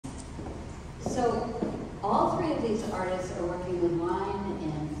So all three of these artists are working with line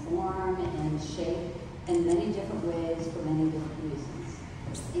and form and shape in many different ways for many different reasons.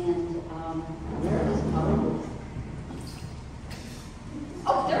 And where is our Boothe?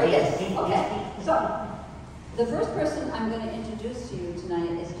 Oh, there he is. Okay. So the first person I'm going to introduce to you tonight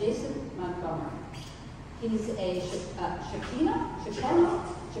is Jason Montgomery. He's a Chicano,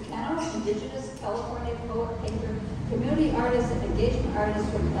 indigenous California poet, painter, community artist, and engagement artist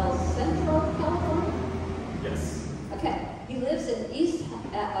from El Centro, California? Yes. Okay. He lives in East...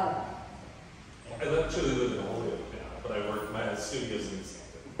 I actually live in Holyoke now, but I work, my studio's in East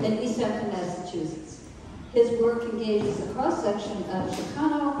Hampton. In East Hampton, Massachusetts. His work engages a cross-section of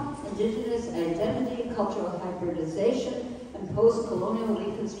Chicano, indigenous identity, cultural hybridization, and post-colonial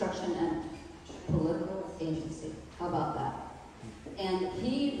reconstruction and political agency. How about that? And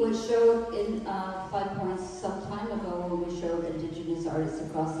he was showed in 5 Points some time ago when we showed indigenous artists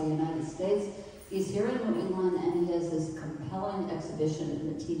across the United States. He's here in New England, and he has this compelling exhibition in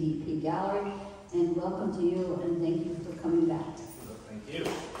the TDP Gallery. And welcome to you, and thank you for coming back. Thank you.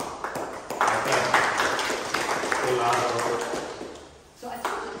 So I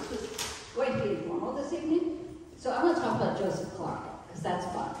thought this was going to be informal this evening. So I want to talk about Joseph Clarke, because that's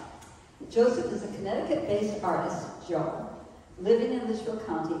fun. Joseph is a Connecticut-based artist, Joe, living in Litchfield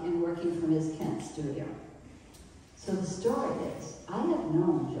County and working from his Kent studio. So the story is, I have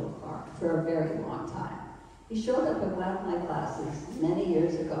known Joe Clarke for a very long time. He showed up at one of my classes many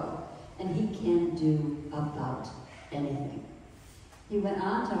years ago, and he can do about anything. He went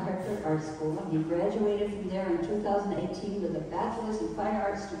on to Hartford Art School, and he graduated from there in 2018 with a bachelor's in fine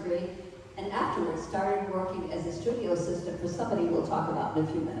arts degree, and afterwards started working as a studio assistant for somebody we'll talk about in a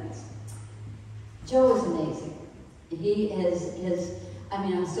few minutes. Joe is amazing. He is,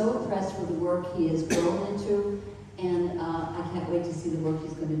 I'm so impressed with the work he has grown into, and I can't wait to see the work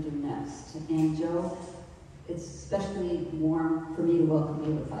he's going to do next. And Joe, it's especially warm for me to welcome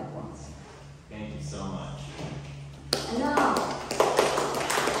you at 5 Points. Thank you so much. And now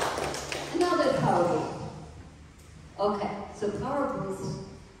there's Power Boothe. Okay, so Power Boothe's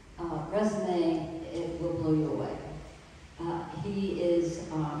resume, it will blow you away. He is,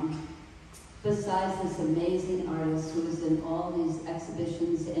 besides this amazing artist who is in all these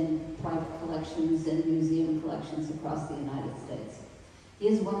exhibitions and private collections and museum collections across the United States, he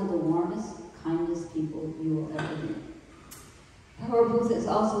is one of the warmest, kindest people you will ever meet. Power Boothe is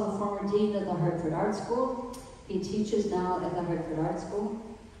also the former dean of the Hartford Art School. He teaches now at the Hartford Art School.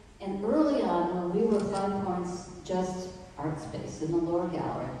 And early on, when we were 5 Points just art space in the lower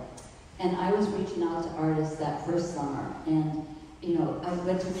gallery, and I was reaching out to artists that first summer, and I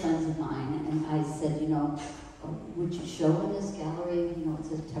went to friends of mine, and I said, would you show in this gallery?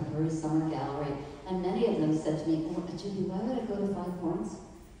 It's a temporary summer gallery. And many of them said to me, Judy, why would I go to 5 Points?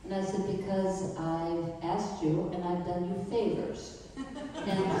 And I said, because I've asked you, and I've done you favors.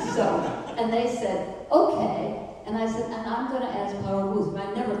 And they said, okay. And I said, and I'm going to ask Power Boothe, who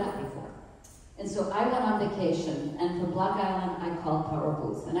I never met before. And so I went on vacation, and from Block Island, I called Power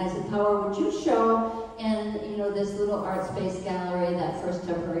Boothe. And I said, Power, would you show in, this little art space gallery that first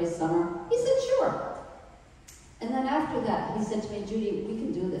temporary summer? He said, sure. And then after that, he said to me, Judy, we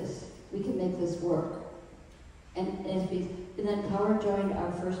can do this. We can make this work. And then Power joined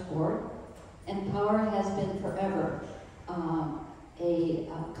our first board, and Power has been forever a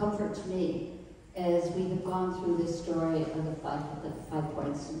comfort to me as we have gone through this story of the 5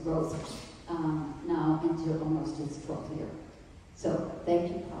 Points growth now into almost its 12th year. So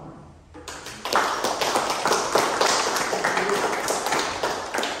thank you, Power.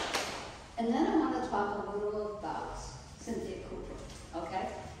 And then I want to talk a little about Cynthia Cooper, okay?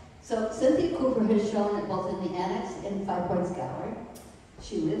 So Cynthia Cooper has shown it both in the Annex and 5 Points Gallery.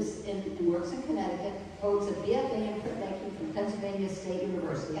 She lives and works in Connecticut, holds a BFA in printmaking from Pennsylvania State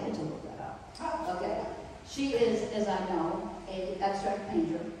University. I had to look that up. Okay. She is, as I know, an abstract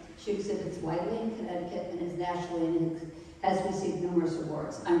painter. She exhibits widely in Connecticut and is nationally and has received numerous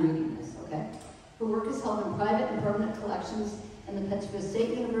awards. I'm reading this, okay? Her work is held in private and permanent collections in the Pennsylvania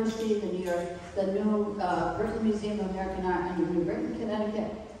State University, the New Britain Museum of American Art in New Britain,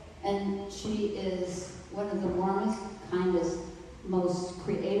 Connecticut. And she is one of the warmest, kindest, most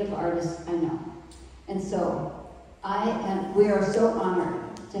creative artists I know. And so we are so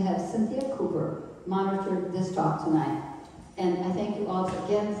honored to have Cynthia Cooper monitor this talk tonight. And I thank you all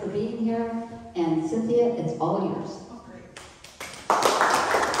again for being here. And Cynthia, it's all yours. Oh, great.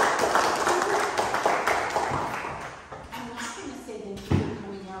 I'm not going to say thank you for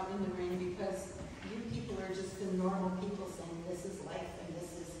coming out in the rain, because you people are just the normal people saying this is life and it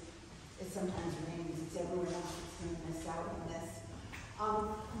sometimes rains. It's everyone else that's going to miss out on this.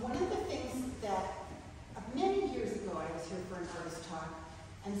 One of the things that here for an artist talk,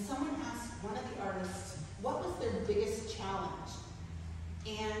 and someone asked one of the artists, what was their biggest challenge?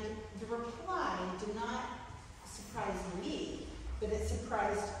 And the reply did not surprise me, but it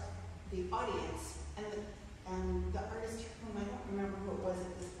surprised the audience. And the artist, whom I don't remember who it was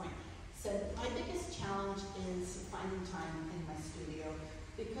at this point, said, my biggest challenge is finding time in my studio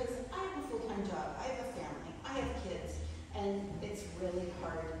because I have a full-time job, I have a family, I have kids, and it's really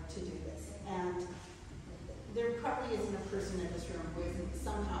hard to do this. And there probably isn't a person in this room who isn't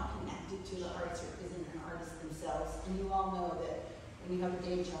somehow connected to the arts or isn't an artist themselves. And you all know that when you have a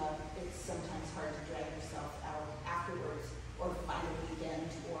day job, it's sometimes hard to drag yourself out afterwards or find a weekend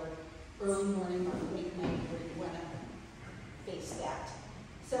or early morning or late night where you want to face that.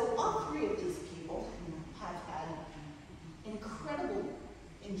 So all three of these people have had incredible,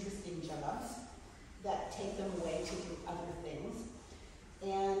 interesting jobs that take them away to do other things.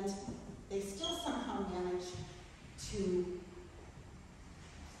 And they still somehow manage to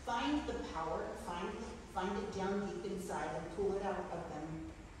find the power, find it down deep inside and pull it out of them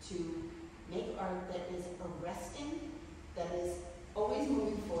to make art that is arresting, that is always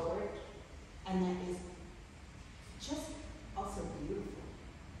moving forward, and that is just also beautiful,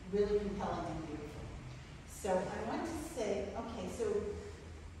 really compelling and beautiful. So I want to say, okay, so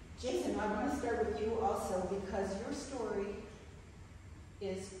Jason, I want to start with you also because your story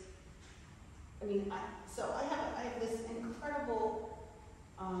is, I mean, I have this incredible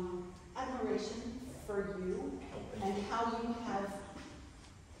admiration for you and how you have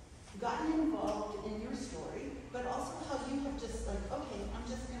gotten involved in your story, but also how you have just like, okay, I'm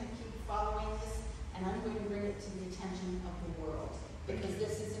just going to keep following this and I'm going to bring it to the attention of the world because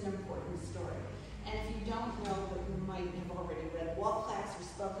this is an important story. And if you don't know, but you might have already read wall plaques or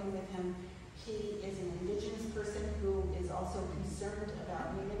spoken with him, he is an Indigenous person who is also concerned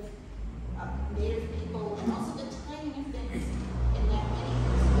about Native people and also the timing of things in that many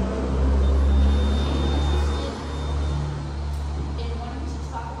years ago in wanting to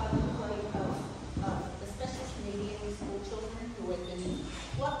talk about the plight of especially Canadian school children who had been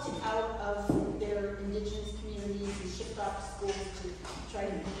plucked out of their Indigenous communities and shipped off to schools to try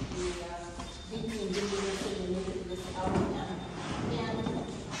to beat the Indigenous and the Native out of them. And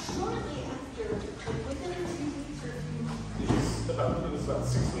shortly after, within a few weeks or a few months, it was about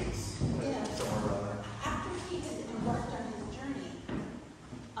 6 weeks. yeah. Somewhere around there. After he had embarked on his journey,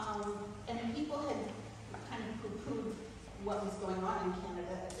 and people had kind of poo-pooed what was going on in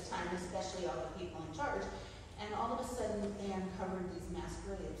Canada at the time, especially all the people in charge, and all of a sudden they uncovered these mass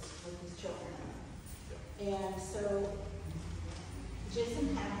graves with his children in them. And so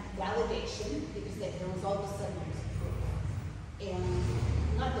Jason had validation because there was all of a sudden proof.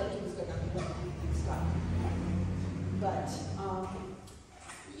 And not that he was going to let anything stop him, but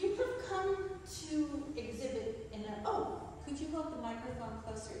you have come to exhibit in a, Could you hold the microphone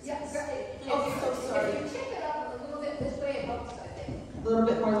closer? Yes, right. Oh, so sorry. If you tip it up a little bit this way, it helps, I think. a little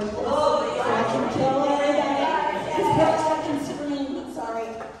bit more like this. Oh, yeah. So I can tell everybody. Just Yeah. go back and scream, sorry.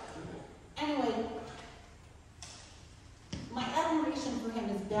 Anyway, my admiration for him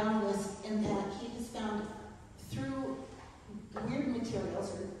is boundless in that he has found through weird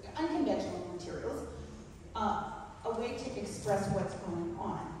materials or unconventional materials a way to express what's going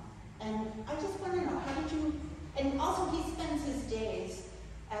on. And I just want to know, how did you, and also he spends his days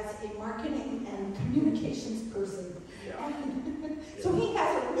as a marketing and communications person. Yeah. So he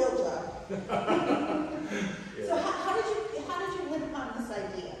has a real job. Yeah. So how did you hit upon this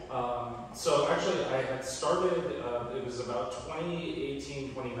idea? So actually I had started, it was about 2018,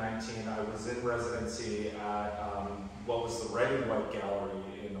 2019, I was in residency at what was the Red and White Gallery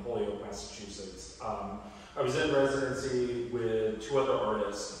in Holyoke, Massachusetts. I was in residency with 2 other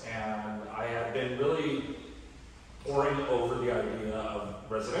artists, and I had been really poring over the idea of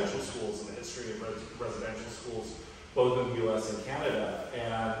residential schools and the history of residential schools, both in the US and Canada.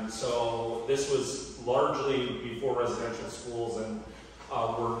 And so this was largely before residential schools and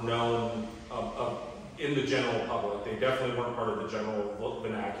were known in the general public. They definitely weren't part of the general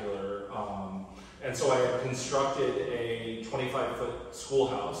vernacular. And so I had constructed a 25-foot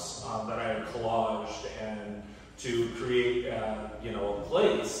schoolhouse that I had collaged and to create a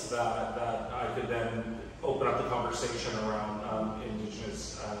place that I could then open up the conversation around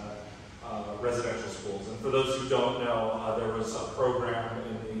Indigenous residential schools. And for those who don't know, there was a program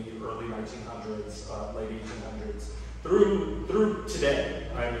in the early 1900s, late 1800s, through today.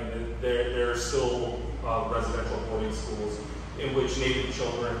 I mean, there are still residential boarding schools in which Native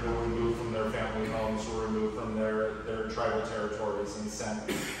children were removed from their family homes, were removed from their tribal territories and sent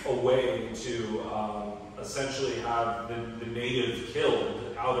away to essentially have the native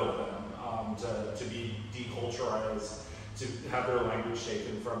killed out of them, to be deculturized to have their language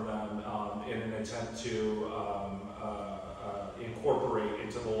taken from them in an attempt to incorporate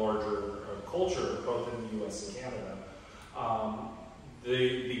into the larger culture, both in the U.S. and Canada.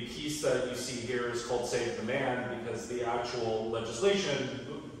 The piece that you see here is called Save the Man because the actual legislation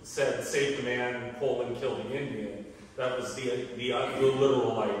said save the man, kill the Indian. That was the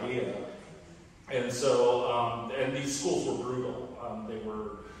literal idea. And so, and these schools were brutal. They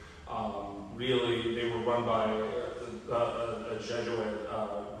were they were run by a Jesuit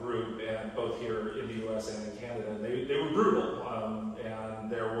group, and both here in the U.S. and in Canada. And they were brutal, and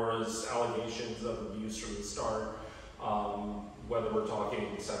there was allegations of abuse from the start, whether we're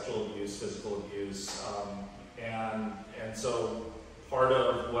talking sexual abuse, physical abuse, and so part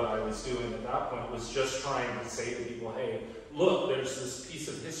of what I was doing at that point was just trying to say to people, hey, look, there's this piece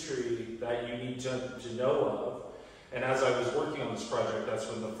of history that you need to know of. And as I was working on this project, that's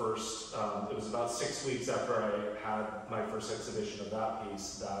when the first, it was about 6 weeks after I had my first exhibition of that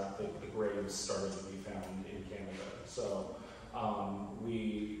piece that the graves started to be found in Canada. So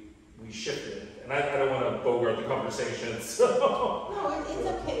we shifted. And I don't want to bogart the conversation, so. No, it's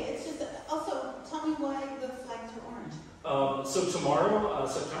okay. It's just, also, tell me why the flags are orange. So tomorrow,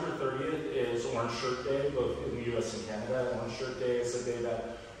 September 30th, is Orange Shirt Day, both in the U.S. and Canada. Orange Shirt Day is a day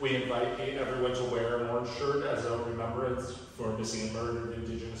that we invite everyone to wear an orange shirt as a remembrance for missing and murdered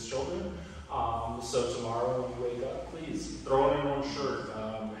Indigenous children. So tomorrow when you wake up, please throw on an orange shirt,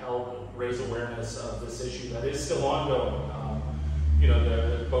 help raise awareness of this issue that is still ongoing.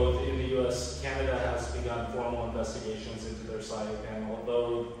 Both in the U.S., Canada has begun formal investigations into their site, and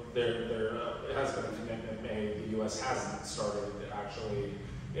although there has been a commitment made, the U.S. hasn't started actually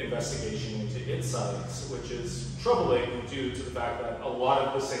investigation into its sites, which is troubling due to the fact that a lot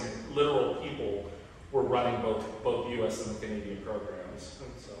of the same literal people were running both the U.S. and the Canadian programs.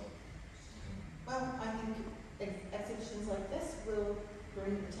 So. Well, I think exhibitions like this will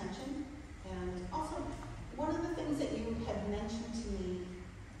bring attention, and also one of the things that you had mentioned to me,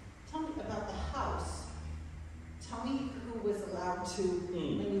 tell me about the house. Tell me who was allowed to,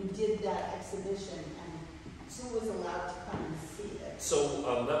 when you did that exhibition, and who was allowed to come and see it?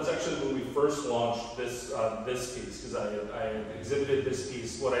 So that was actually when we first launched this piece, because I exhibited this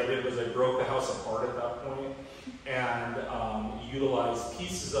piece. What I did was I broke the house apart at that point and utilized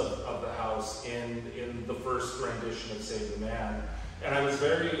pieces of the house in the first rendition of Save the Man. And I was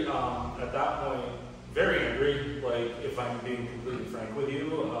very, at that point, very angry, like, if I'm being completely frank with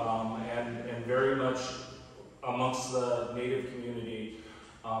you, and very much amongst the Native community,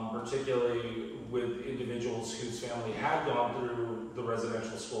 particularly with individuals whose family had gone through the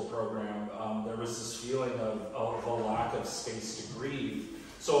residential school program, there was this feeling of a lack of space to grieve.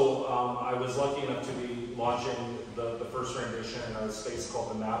 So I was lucky enough to be launching the first rendition in a space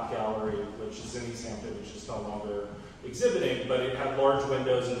called the Map Gallery, which is in East Hampton, which is no longer exhibiting, but it had large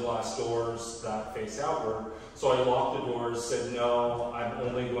windows and glass doors that face outward. So I locked the doors, said no, I'm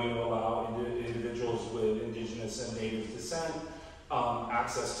only going to allow individuals with Indigenous and Native descent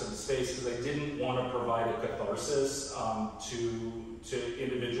access to the space, because I didn't want to provide a catharsis to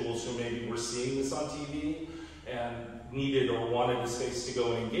individuals who maybe were seeing this on TV and needed or wanted a space to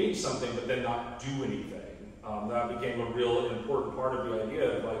go and engage something, but then not do anything. That became a real important part of the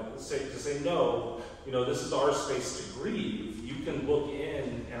idea of, like, to say no, this is our space to grieve. You can look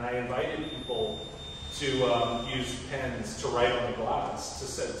in, and I invited people to use pens to write on the glass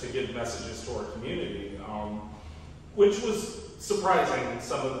to give messages to our community, which was surprising,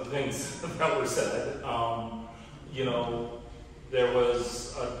 some of the things that were said. There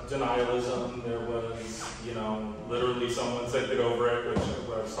was a denialism, there was, literally someone said get over it, which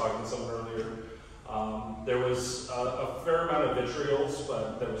I was talking to someone earlier. There was a fair amount of vitriol,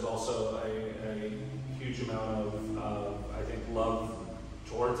 but there was also a huge amount of I think, love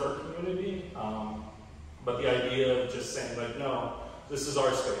towards our community. But the idea of just saying, like, no, this is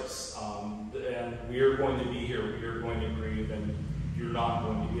our space, and we're going to be here, we're going to grieve, and you're not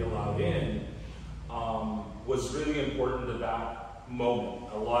going to be allowed in, was really important to that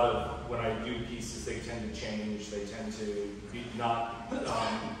moment. A lot of, when I do pieces, they tend to change, they tend to be not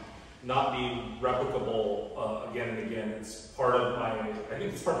be replicable again and again. It's part of I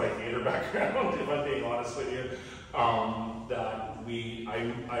think it's part of my theater background, if I'm being honest with you, that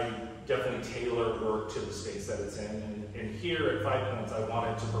I definitely tailor work to the space that it's in. And here at 5 Points, I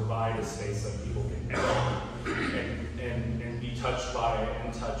wanted to provide a space that people can enter and be touched by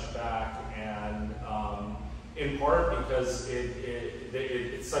and touch back. And in part because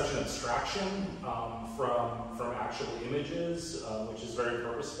it's such an abstraction from actual images, which is very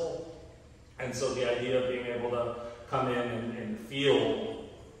purposeful. And so the idea of being able to come in and feel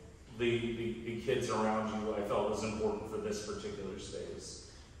the kids around you, I felt was important for this particular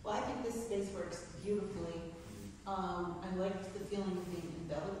space. Well, I think this space works beautifully. I liked the feeling of being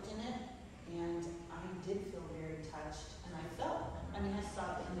enveloped in it, and I did feel very touched, and I saw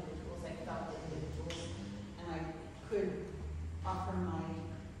the individuals, I felt the individuals, and I could offer my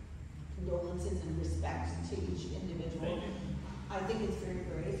condolences and respect to each individual. I think it's very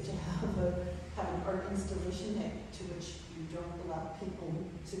brave to have an art installation to which you don't allow people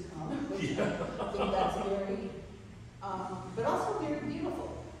to come, which I think that's very, but also very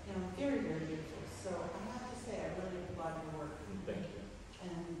beautiful, very, very beautiful. So I have to say, I really applaud your work. Thank you.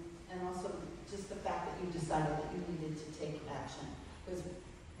 And also just the fact that you decided that you needed to take action. Because,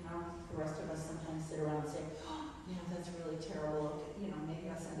 the rest of us sometimes sit around and say, oh, yeah, that's really terrible. Maybe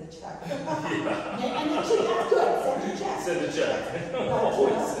I'll send a check. And actually, that's good. Send a check. Send a check.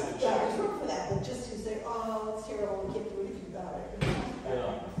 Always send a check. Yeah, there's room for that. But just to say, oh, it's terrible, we can't do anything about it.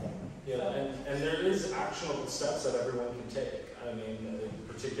 And there is actionable steps that everyone can take. I mean,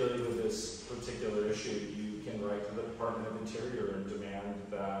 particularly with this particular issue, you can write to the Department of Interior and demand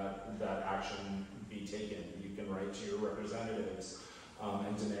that action be taken. You can write to your representatives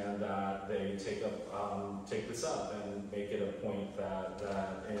and demand that they take this up and make it a point that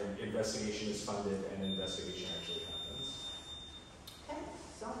an investigation is funded and an investigation actually happens. Okay,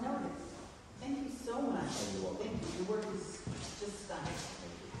 so noted. Thank you so much. You're welcome. Thank you. Your work is just stunning.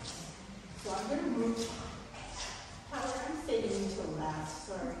 So I'm going to move. Howard, I'm saving you till last.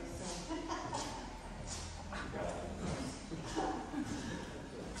 Sorry.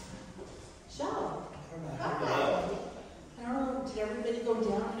 Joe. Hi. I don't know, did everybody go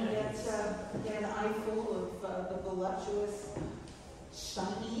down and get an eyeful of the voluptuous,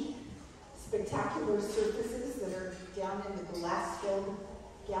 shiny, spectacular surfaces that are down in the glass-filled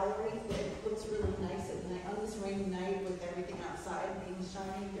gallery that looks really nice at night, on this rainy night with everything outside being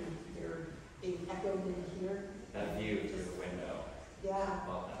shiny, they're being echoed in here. That view through the window. Yeah.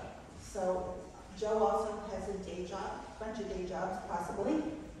 Love that. So Joe also has a day job, a bunch of day jobs possibly.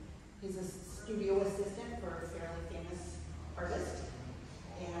 He's a studio assistant for a fairly famous artist,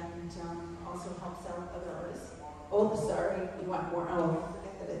 and also helps out other artists. Oh, sorry, you want more? Oh, I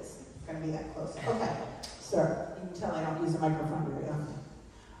forget that it's going to be that close. Okay, sorry. You can tell I don't use a microphone very often.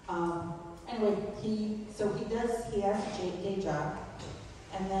 Anyway, he has a day job,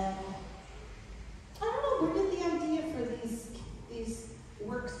 and then I don't know, where did the idea for these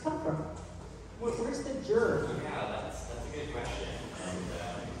works come from? Where's the germ? Yeah, that's a good question,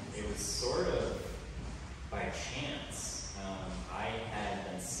 and it was sort of by chance. I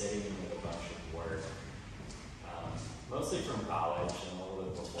had been sitting with a bunch of work, mostly from college and a little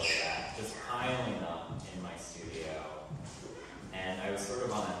bit before that, just piling up in my studio. And I was sort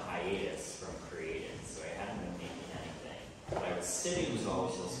of on a hiatus from creating, so I hadn't been making anything. But I was sitting with all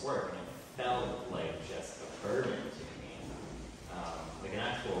of this work, and it felt like just a burden to me, like an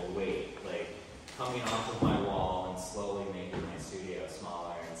actual weight, like coming off of my wall and slowly making my studio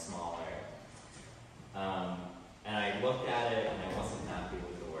smaller and smaller. And I looked at it, and I wasn't happy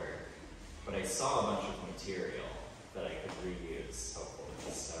with the work, but I saw a bunch of material that I could reuse,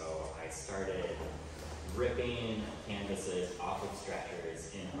 hopefully. So I started ripping canvases off of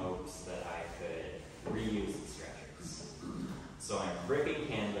stretchers in hopes that I could reuse the stretchers. So I'm ripping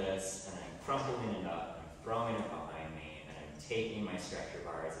canvas, and I'm crumpling it up, I'm throwing it behind me, and I'm taking my stretcher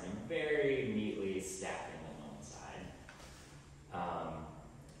bars, and I'm very neatly stacking them on the side.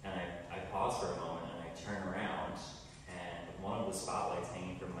 And I pause for a moment, and I turn around, and one of the spotlights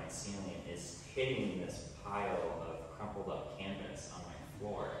hanging from my ceiling is hitting this pile of crumpled up canvas on my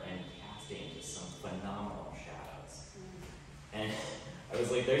floor and casting just some phenomenal shadows. And I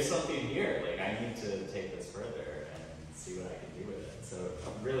was like, there's something here, like I need to take this further and see what I can do with it. So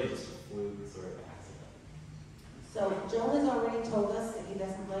really just a fluke sort of accident. So Joe has already told us that he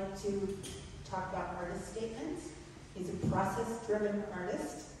doesn't like to talk about artist statements. He's a process-driven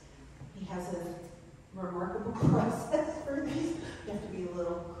artist. He has a remarkable process for these. You have to be a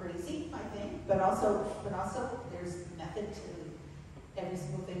little crazy, I think, but also there's method to every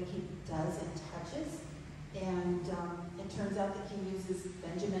single thing he does and touches. And it turns out that he uses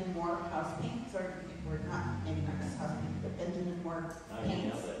Benjamin Moore house paints, or maybe not just house paint, but Benjamin Moore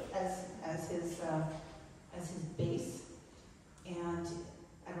paints as his base. And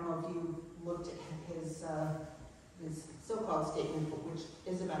I don't know if you looked at his so-called statement, which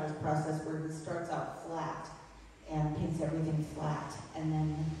is about his process, where he starts out flat and paints everything flat, and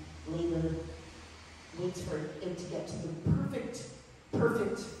then later waits for it to get to the perfect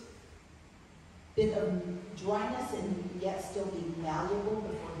bit of dryness and yet still be malleable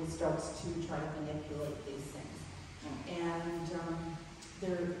before he starts to try to manipulate these things. And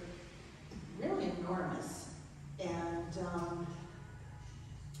enormous. And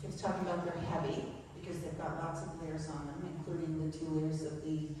it's talking about they're heavy because they've got lots of layers on them, including the 2 layers of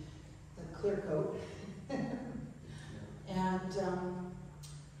the clear coat. And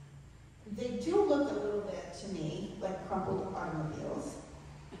they do look a little bit to me like crumpled automobiles.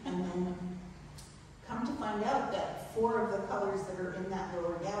 And then come to find out that 4 of the colors that are in that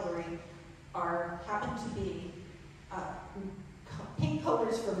lower gallery happen to be paint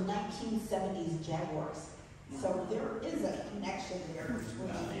colors from 1970s Jaguars. So there is a connection there between.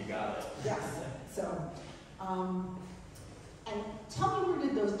 You got it. Yes. So, and tell me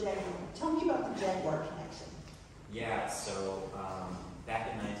tell me about the Jaguar connection. Yeah, so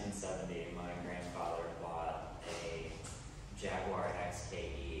back in 1970, my grandfather bought a Jaguar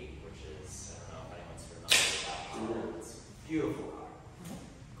XKE, which is, I don't know if anyone's familiar with that car. It's a beautiful car,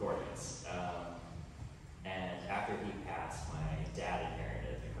 gorgeous. And after he passed, my dad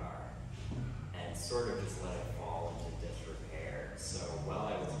inherited the car and sort of just let it fall into disrepair. So while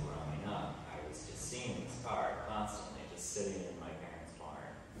I was growing up, I was just seeing this car constantly, just sitting in my parents'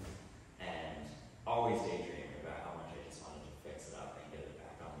 barn, and always daydreaming about how much I just wanted to fix it up and get it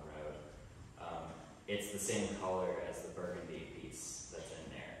back on the road. It's the same color as the burgundy piece that's in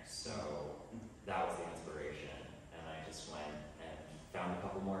there, so that was the inspiration. And I just went and found a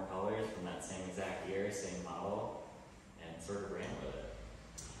couple more colors from that same exact year, same model, and sort of ran with it.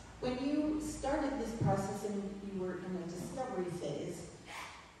 When you started this process and you were in a discovery phase,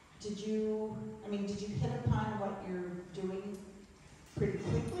 did you hit upon what you're doing pretty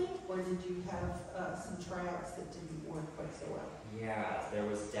quickly, or did you have some tryouts that didn't work quite so well? Yeah, there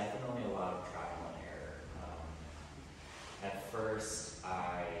was definitely a lot of trial and error. At first,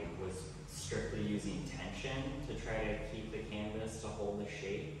 I was strictly using tension to try to keep the canvas to hold the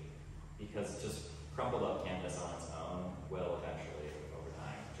shape, because just crumpled up canvas on its own will eventually, over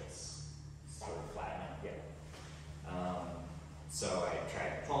time, just sort of flatten out. Yeah. So I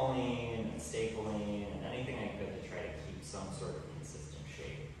tried pulling and stapling and anything I could to try to keep some sort of consistent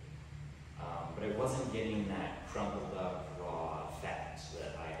shape. But it wasn't getting that crumpled up, raw effect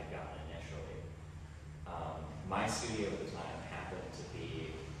that I had gotten initially. My studio at the time happened to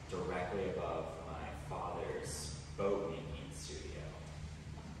be directly above my father's boat making studio,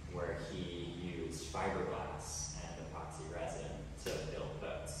 where he used fiberglass and epoxy resin to build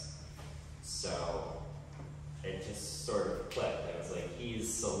boats. So it just sort of clicked. I was like,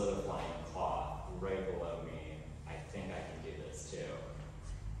 he's solidifying cloth right below me. I think I can do this too.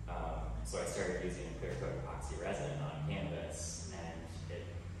 So I started using a clear coat epoxy resin on canvas, and it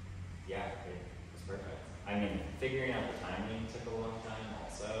was perfect. I mean, figuring out the timing took a long time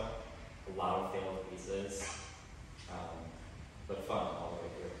also. A lot of failed pieces, but fun all the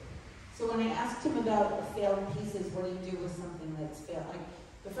way through. So when I asked him about the failed pieces, what do you do with something that's failed? Like,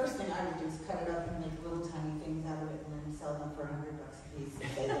 the first thing I would do is cut it up and make little tiny things out of it and then sell them for $100 a piece and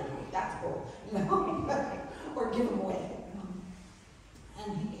say, that's cool, or give them away.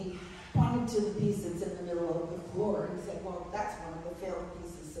 And he pointed to the piece that's in the middle of the floor and said, well, that's one of the failed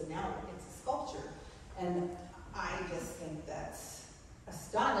pieces, so now it's a sculpture. And I just think that's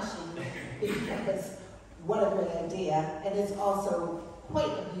astonishing because what a great idea. And it's also quite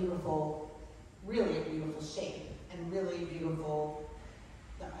a beautiful, really a beautiful shape and really beautiful.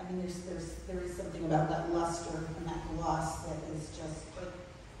 I mean, there is something about that luster and that gloss that is just like,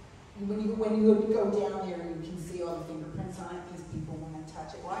 when you go down there, you can see all the fingerprints on it. These people want to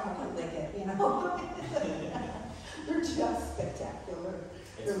touch it. Well, I want to lick it, you know? They're just spectacular.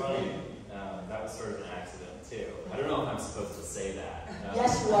 It's funny. That was sort of an accident too. I don't know if I'm supposed to say that.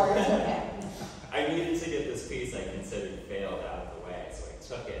 Yes, you are. It's okay. I needed to get this piece I considered failed out of the way, so I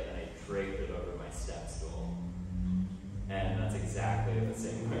took it and I draped it over my step stool. And that's exactly the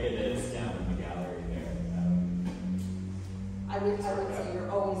same way it is down in the gallery there. I would say you're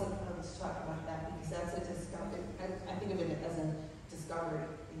always supposed to talk about that because that's a discovery. I think of it as a discovery,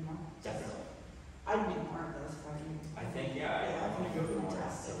 you know? Definitely. I'd make more of those for you. I think, I want to go for more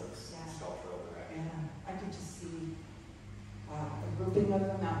fantastic. sculptural direction. Yeah, I could just see a grouping of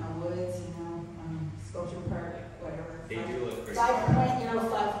them out in the woods, you know, Sculpture Park, whatever. They do look pretty 5 points,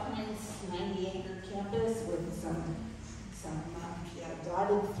 90-acre campus with some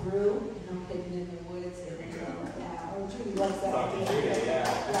dotted through, you know, hidden in the woods. Yeah, oh, Judy likes that. Talk to Judy, Yeah.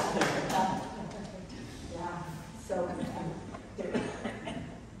 Yeah. So, there.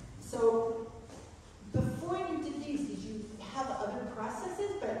 So, before you did these, did you have other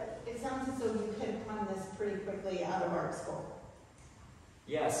processes? But it sounds as though you hit upon this pretty quickly out of art school.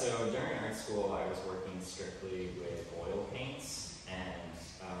 Yeah, so during art school, I was working strictly with oil paints, and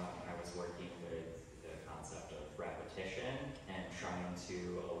I was working with the concept of repetition and trying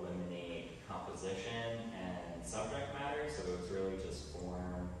to eliminate composition composition and subject matter, so it was really just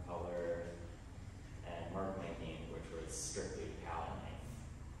form, color, and mark making, which was strictly palette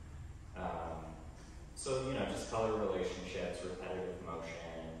length. So, you know, just color relationships, repetitive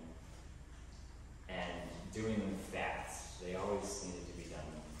motion, and doing them fast. They always needed to be done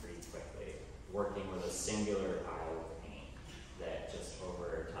pretty quickly. Working with a singular pile of paint that just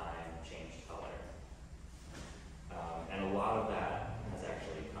over time changed color. And a lot of that has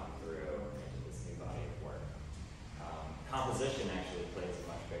actually come through into this new body of work. Composition actually plays a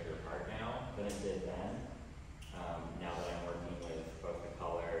much bigger part now than it did then. Now that I'm working with both the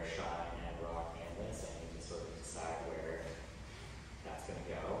color, shine, and raw canvas, I need to sort of decide where that's going to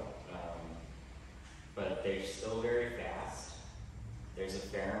go. But they're still very fast. There's a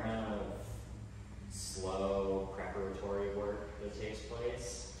fair amount of slow preparatory work that takes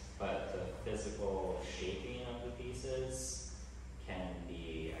place, but the physical shaping of the pieces can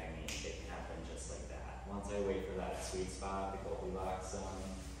be, I mean, it can happen just like that. Once I wait for that sweet spot, the Goldilocks zone,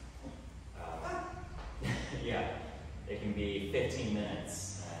 yeah, it can be 15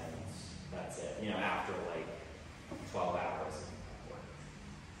 minutes and that's it, you know, after like 12 hours of work.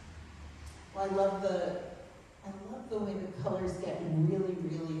 Well, I love the way the colors get really,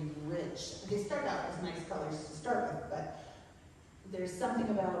 really rich. They start out as nice colors to start with, but there's something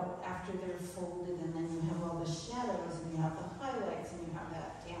about after they're folded and then you have all the shadows and you have the highlights and you have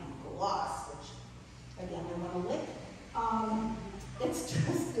that damn gloss, which again I want to lick. It's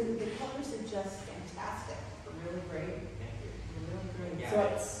just, the colors are just fantastic. They're really great. Thank you. They're really great. Yeah,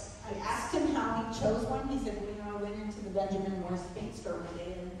 So I asked him how he chose one. He said, well, you know, I went into the Benjamin Morse paint store one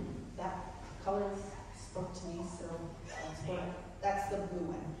day and that color spoke to me, so that's the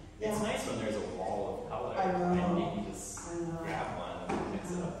blue one. It's Yeah. nice when there's a wall of color I know. and you can just grab one and mix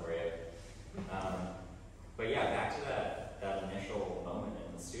it up for you. But yeah, back to that initial moment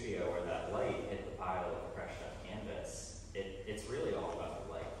in the studio where that light hit the pile of crushed up canvas. It's really all about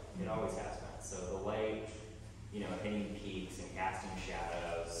the light. It always has been. So the light, you know, hitting peaks and casting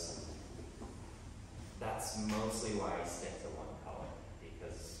shadows, that's mostly why I stick to one color.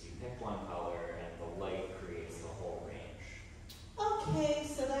 Because you pick one color and the light creates the whole range. Okay,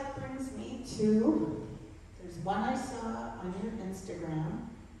 so that brings me to, there's one I saw on your Instagram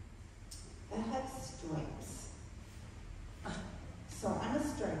that had stripes. So I'm a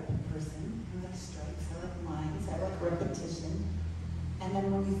stripe person. I like stripes, I like lines, I like repetition. And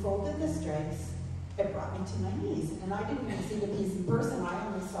then when you folded the stripes, it brought me to my knees. And I didn't even see the piece in person, I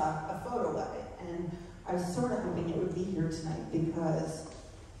only saw a photo of it. And I was sort of hoping it would be here tonight because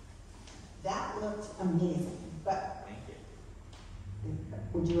that looked amazing. But Thank you.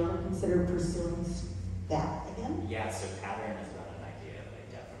 would you ever consider pursuing that again? Yeah, so pattern has been an idea that I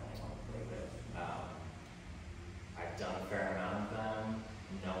definitely want to play with. I've done a fair amount of them.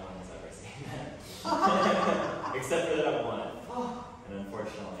 No one has ever seen them. Except for that one. And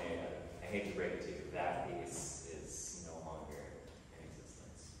unfortunately, I hate to break it to you, that piece is no longer in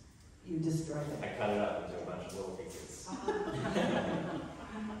existence. You destroyed it. I cut it up into a bunch of little pieces.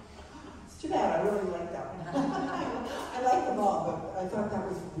 It's too bad, I really like that one. I like them all, but I thought that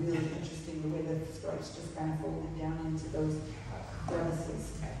was really interesting, the way the stripes just kind of folded down into those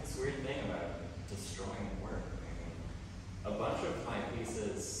crevices. This weird thing about destroying work. I mean, a bunch of my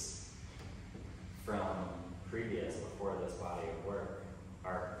pieces from previous, before this body of work,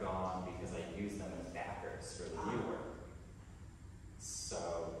 are gone because I use them as backers for the new work. So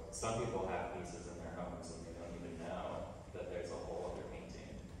some people have pieces in their homes and they don't even know that there's a whole other painting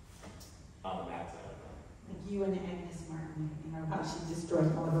on the backside of them. Like you and Agnes Martin, you know, how she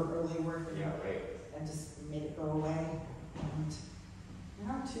destroyed all of her early work Yeah, right. and just made it go away. And there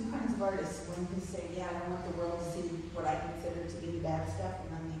are two kinds of artists. One who say, yeah, I don't want the world to see what I consider to be the bad stuff,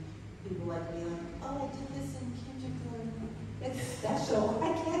 and then the people like me like, oh, I did this in kindergarten. It's special.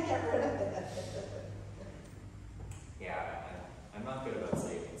 I can't get rid of it. Yeah, I'm not good about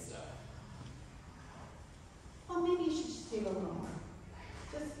saving stuff. Well, maybe you should save a little more.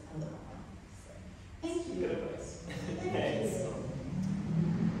 Just a little more. Thank you. Good advice. Thank Thanks. you.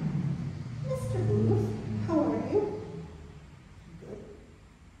 Mr. Boothe, how are you? Good.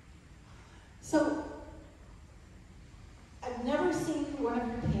 So, I've never seen one of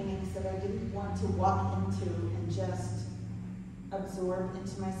your paintings that I didn't want to walk into and just absorb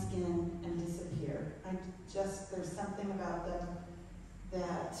into my skin and disappear. There's something about them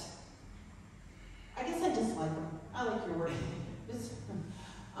that, I guess I just like them. I like your work.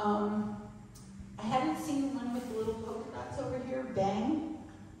 I hadn't seen one with the little polka dots over here, bang,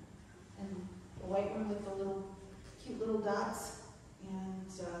 and the white one with the little, cute little dots, and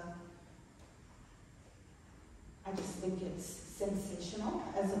I just think it's sensational,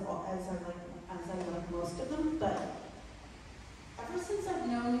 as I most of them, but ever since I've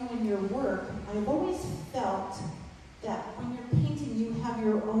known you and your work, I've always felt that when you're painting, you have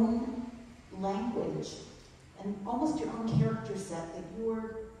your own language and almost your own character set that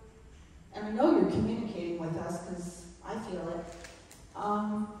you're, and I know you're communicating with us because I feel it.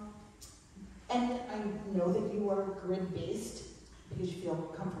 And I know that you are grid-based because you feel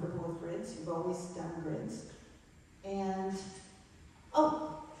comfortable with grids. You've always done grids. And,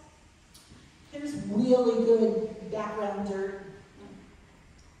 oh, there's really good background dirt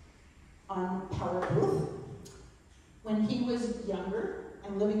on Power Boothe. When he was younger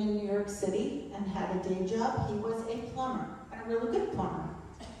and living in New York City and had a day job, he was a plumber, and a really good plumber.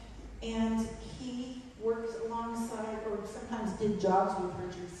 And he worked alongside, or sometimes did jobs with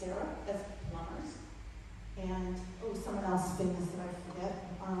Richard Serra as plumbers. And, oh, someone else famous that I forget.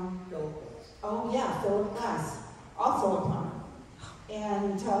 Philip Glass. Oh yeah, Philip Glass, also a plumber.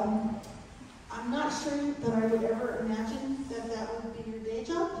 And I'm not sure that I would ever imagine that that would be your day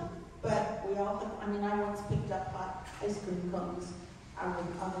job, but we all have, I mean, I once picked up hot ice cream cones out of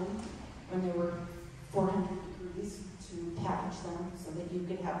the oven when they were 400 degrees to package them so that you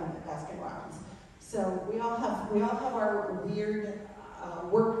could have them at Baskin Robbins. So we all have our weird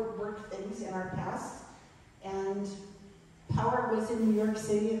work things in our past, and Howard was in New York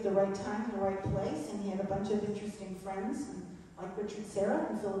City at the right time, in the right place, and he had a bunch of interesting friends, like Richard Serra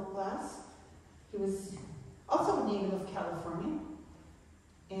and Philip Glass. He was also a native of California,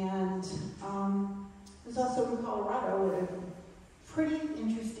 and he was also in Colorado at a pretty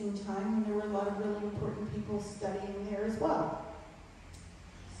interesting time when there were a lot of really important people studying there as well.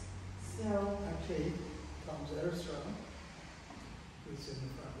 So, Actually, Tom Zetterstrom, who's in the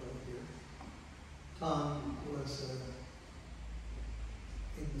front row here. Tom was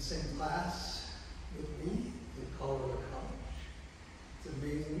in the same class with me at Colorado College. It's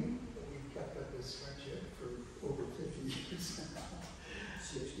amazing that we've kept up this friendship for over 50 years now.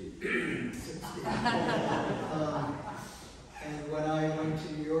 60. 60. And when I went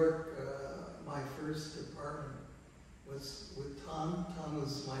to New York, my first apartment was with Tom. Tom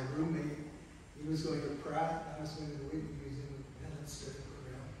was my roommate. He was going to Pratt, and I was going to the Whitney Museum with the Penn and Study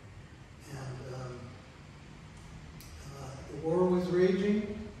program. And the war was raging,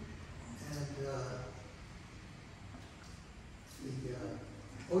 and the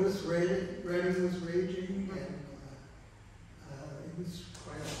Otis Redding was raging, and it was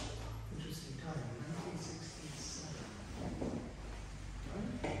quite an interesting time, 1967.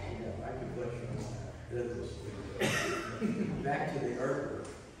 Yeah, I could question on that. Back to the artwork.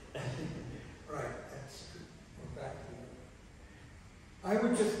 Right, that's true. We're back to that. I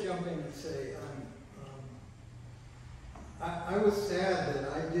would just jump in and say, I was sad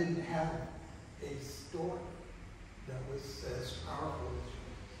that I didn't have a story that was as powerful as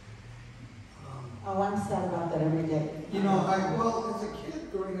yours. oh, I'm sad about that every day. You know, well, as a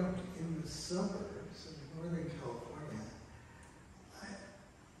kid growing up in the suburbs of Northern California,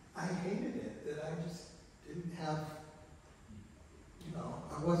 I hated it that I just didn't have, you know,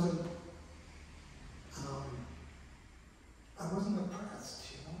 I wasn't oppressed,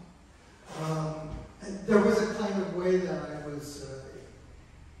 you know. There was a kind of way that I was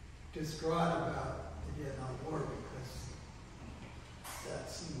distraught about the Vietnam War because that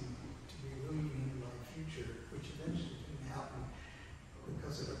seemed to be looming into my future, which eventually didn't happen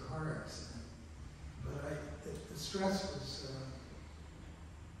because of a car accident. But the stress was,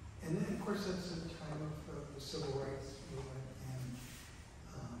 and then of course that's the time of the civil rights movement, and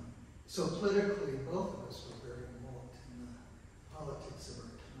so politically both of us were very involved in the politics of our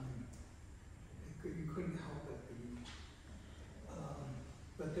time. You couldn't help but be.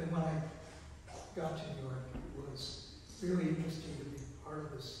 But then when I got to New York, it was really interesting to be part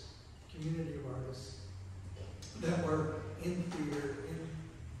of this community of artists that were in theater, in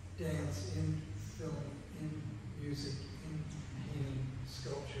dance, in film, in music, in painting,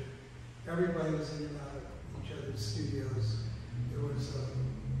 sculpture. Everybody was in and out of each other's studios. There was a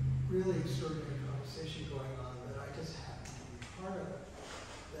really extraordinary conversation going on that I just happened to be part of,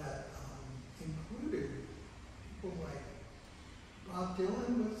 that included people like Bob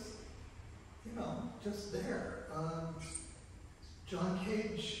Dylan was, you know, just there. John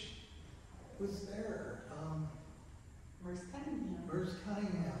Cage was there. Where's Cunningham? Merce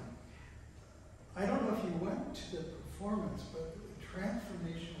Cunningham. I don't know if you went to the performance, but the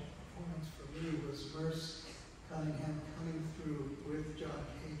transformational performance for me was Merce Cunningham coming through with John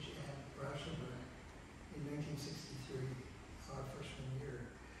Cage and Rauschenberg in 1963, our freshman year.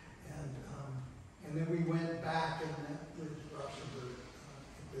 And then we went back and met with Rauschenberg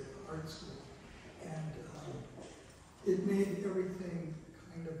at the art school. And it made everything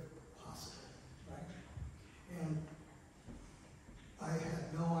kind of possible, right?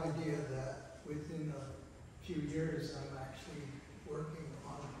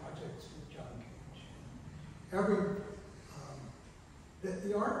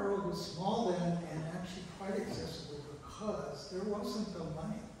 the art world was small then and actually quite accessible because there wasn't the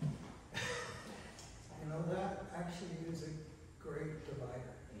money. You know, that actually is a great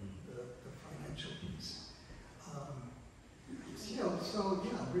divider, the financial piece. So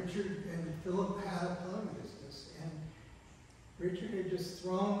yeah, Richard and Philip had a plumbing business, and Richard had just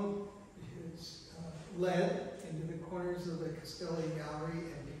thrown his lead into the corners of the Castelli Gallery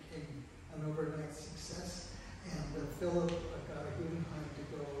and became an overnight success. And Philip got a Guggenheim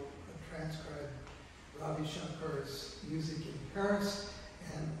to go transcribe Ravi Shankar's music in Paris.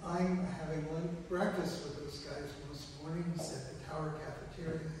 And I'm having breakfast with those guys most mornings at the Tower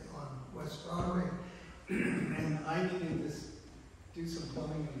Cafeteria on West Broadway. And I needed to do some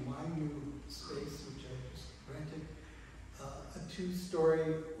plumbing in my new space, which I just rented. A two-story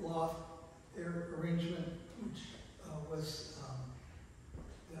loft arrangement, which was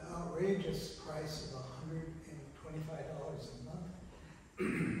the outrageous price of $125 a month.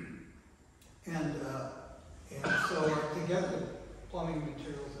 And so to get the plumbing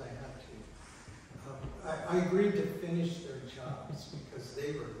materials, I had to. I agreed to finish their jobs because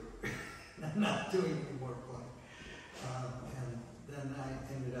they were not doing any more plumbing. And then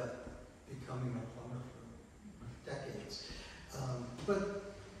I ended up becoming a plumber for decades. But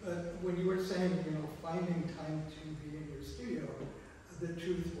when you were saying, you know, finding time to be in your studio, the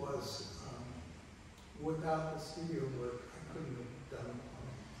truth was, without the studio work, I couldn't have done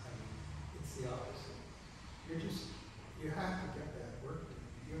plumbing. It's the opposite. You have to get that work done.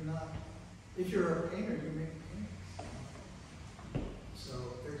 You're not, if you're a painter, you make paintings. So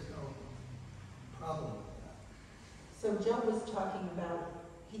there's no problem with that. So Joe was talking about,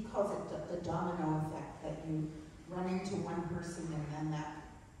 he calls it the domino effect, that you run into one person and then that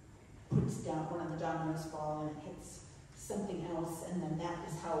puts down, one of the dominoes fall and it hits something else, and then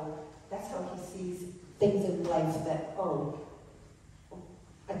that's how he sees things in life, that, oh,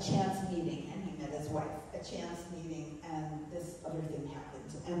 a chance meeting and he met his wife, a chance meeting and this other thing happened,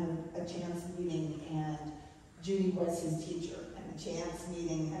 and a chance meeting and Judy was his teacher, and a chance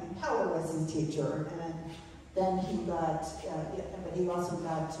meeting and Power was his teacher, and then he got, but he also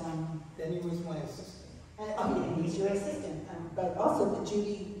got... then he was my assistant. He was your assistant, but also that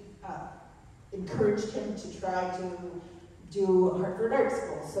Judy encouraged him to try to do Harvard Art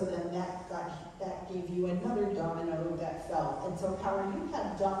School, so then that gave you another domino that fell. And so, Howard, you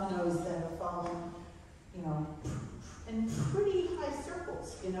had dominoes that have fallen, you know, in pretty high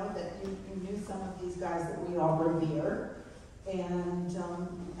circles, you know, that you knew some of these guys that we all revere, and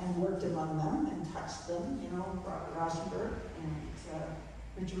worked among them and touched them, you know, Rauschenberg and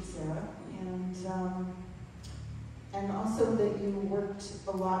Richard Serra, and also that you worked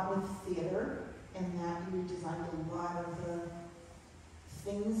a lot with theater, and that you designed a lot of the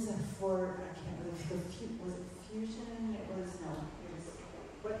things for, I can't remember, was it Fusion?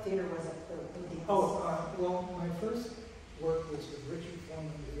 What theater was it? The dance? Well, my first work was with Richard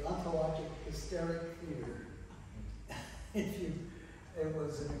Foreman, the Ontologic Hysteric Theater. It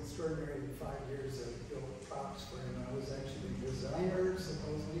was an extraordinary 5 years of built props for him. I was actually the designer,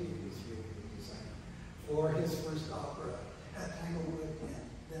 supposedly, he was really the designer, for his first opera at Tanglewood and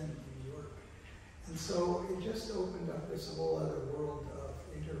then in New York. And so it just opened up this whole other world of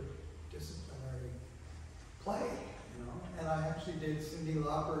interdisciplinary play, you know. And I actually did Cyndi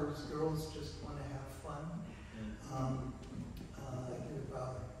Lauper's Girls Just Want to Have Fun. I did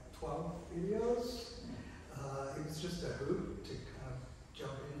about 12 videos. It was just a hoot to kind of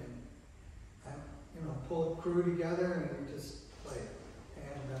jump in and, you know, pull a crew together and we just play it.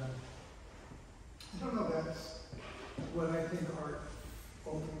 And I don't know, that's what I think art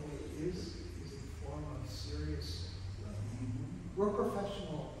ultimately is a form of serious. We're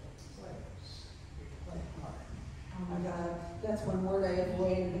professional players. We play hard. Oh my God, that's one word I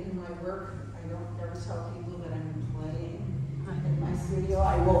avoid in my work. I don't ever tell people that I'm playing in my studio.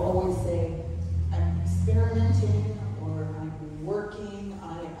 I will always say I'm experimenting or I'm working.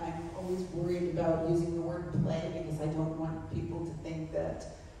 I'm always worried about using the word play because I don't want people to think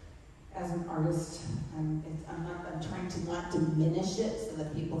that as an artist, I'm trying to not diminish it so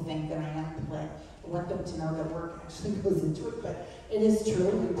that people think that I am play. I want them to know that work actually goes into it, but it is true,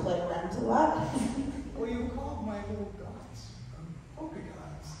 we play around a lot. Well, you called my little dots polka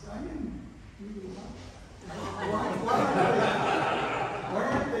dots. I didn't really like that. Why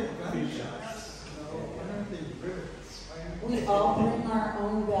aren't they gunshots? No, why aren't they rivets? We all bring our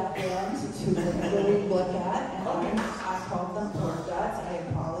own background to what we look at, and I called them polka dots. I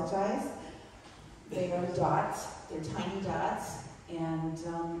apologize. They are dots. They're tiny dots, and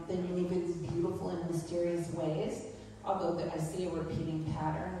they move in beautiful and mysterious ways. Although I see a repeating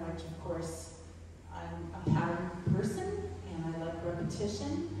pattern, which of course I'm a pattern person, and I like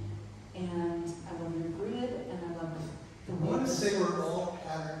repetition, and I love your grid, and I love the I way want to this say we're works. all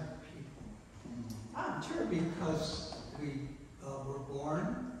pattern people. Ah, true. Because we were born,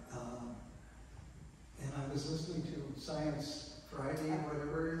 and I was listening to Science Friday,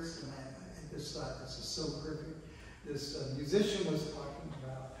 whatever it is, and I just thought this is so perfect. This musician was talking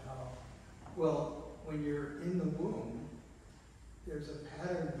about how, well, when you're in the womb, there's a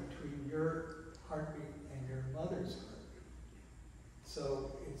pattern between your heartbeat and your mother's heartbeat.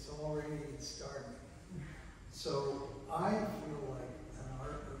 So it's already starting. So I feel like an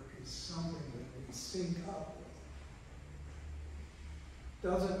artwork is something that we sync up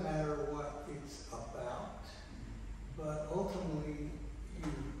with. Doesn't matter what it's about, but ultimately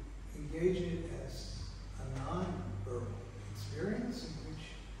you engage it as a non-verbal experience in which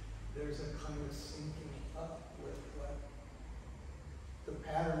there's a kind of syncing up with what the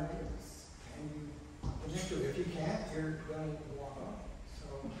pattern is. And you connect to it. If you can't, you're going to walk off. So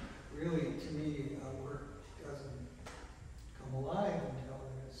really, to me, work doesn't come alive until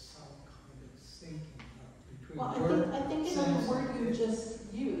there's some kind of syncing up between Well, I think even the sense word and you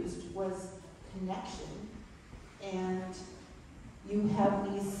just used was connection, and you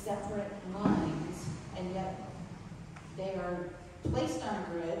have these separate lines, and yet they are placed on a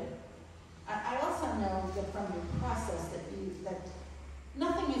grid. I also know that from your process that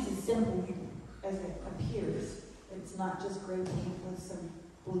nothing is as simple as it appears. It's not just gray paint with some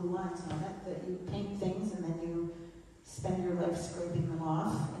blue lines on it, that you paint things and then you spend your life scraping them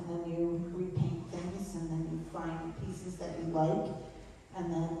off, and then you repaint things, and then you find pieces that you like,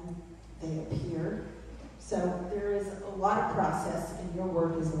 and then they appear. So there is a lot of process in your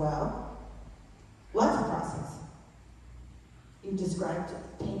work as well. Lots of process. You described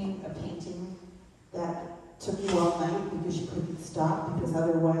painting a painting that took you all night because you couldn't stop, because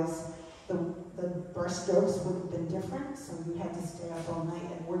otherwise the brush strokes would have been different, so you had to stay up all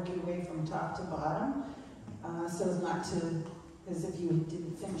night and work your way from top to bottom, so as not to, as if you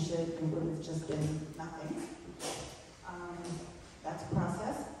didn't finish it, it would have just been nothing. That's a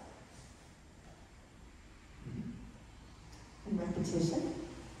process. And repetition,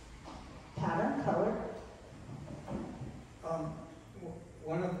 pattern, color.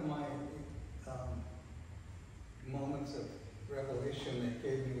 One of my moments of revelation that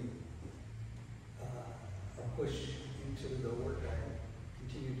gave me a push into the work I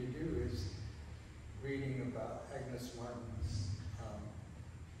continue to do is reading about Agnes Martin's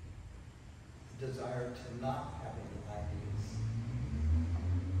desire to not have any ideas,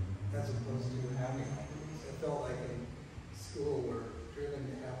 as opposed to having ideas. I felt like in school we're driven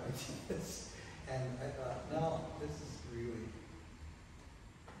to have ideas, and I thought, no, this is really,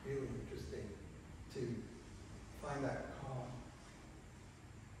 really interesting to find that calm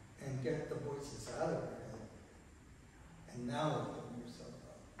and get the voices out of your head, and now open yourself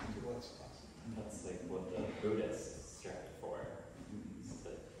up to what's possible. That's like what the Buddhists strive for, is to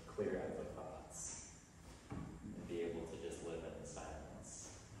clear out the thoughts and be able to just live in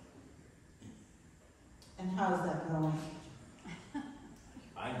silence. And how's that going?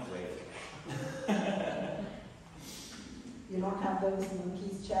 I'm great. You don't have those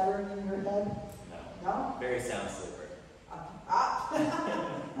monkeys chattering in your head? No. No? Very sound sleeper.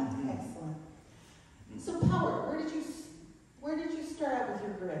 Excellent. So power, where did you start out with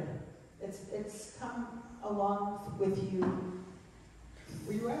your grid? It's come along with you.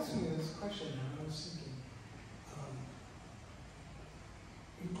 Well, you asked me this question, and I was thinking,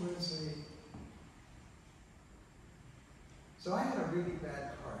 it was so I had a really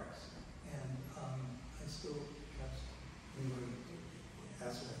bad car accident, and I still have lingering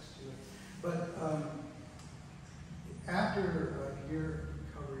aspects to it. But after a year of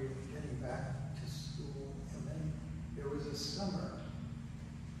recovery and getting back to school, and then there was a summer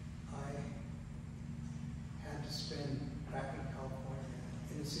I had to spend back in California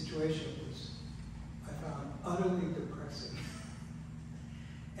in a situation that was, I found, utterly depressing.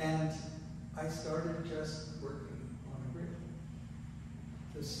 And I started just working on a grid.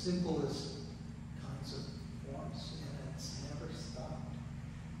 The simplest kinds of forms, and it's never stopped.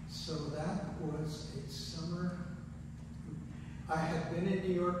 So that was a summer. I had been in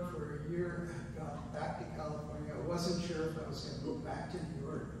New York for a year, I got back to California. I wasn't sure if I was going to go back to New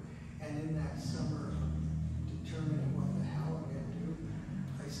York. And in that summer, determining what the hell I'm going to do,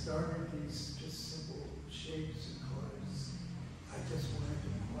 I started these just simple shapes and colors. I just wanted to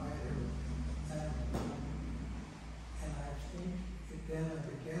quiet everything. And I think then I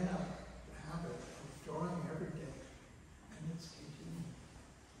began a habit of drawing every day. And it's continued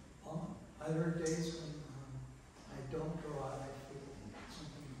on. There are days when I don't draw and I feel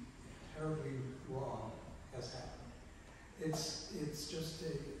something terribly wrong has happened. It's it's just a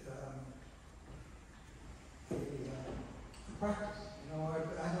practice. You know, I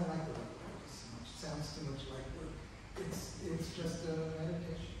don't like the word practice so much. It sounds too much like work. It's just a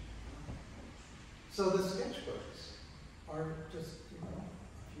meditation. So the sketchbooks are just, you know,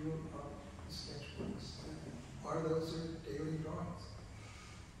 a few of the sketchbooks. Are those your daily drawings?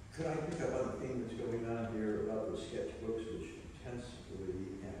 Could I pick up on the theme that's going on here about the sketchbooks, which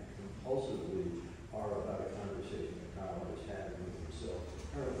intensively and compulsively are about a conversation that Kyle was having with himself,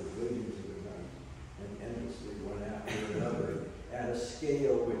 apparently billions of them, and endlessly one after another, at a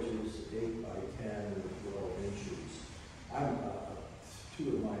scale which is 8 by 10 or 12 inches. I'm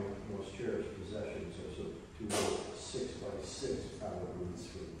two of my most cherished possessions are some two old 6 by 6 palettes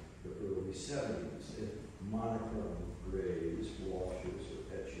from the early 70s, monochrome grays, washes, or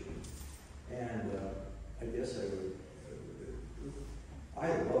etching. And I guess I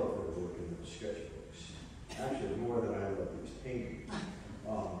love her work in the sketchbooks, actually more than I love these paintings.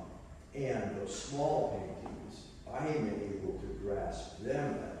 And those small paintings, I am able to grasp them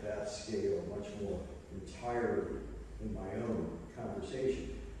at that scale much more entirely in my own conversation.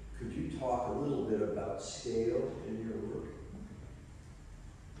 Could you talk a little bit about scale in your work?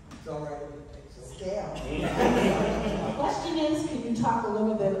 It's all right if it takes over. Scale. The question is, can you talk a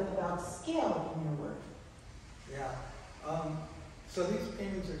little bit about scale in your work? Yeah. So these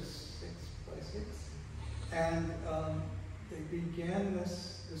paintings are 6 by 6, and they began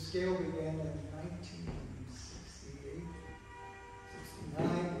the scale began in 1968, 69,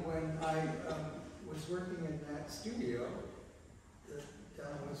 when I was working in that studio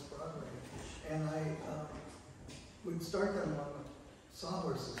down West Broadway, and I would start them on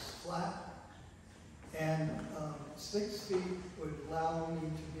sawhorses flat, and 6 feet would allow me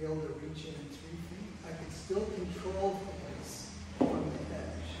to be able to reach in 3 feet. I could still control things from the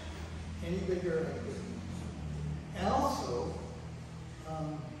edge. Any bigger, I couldn't. And also,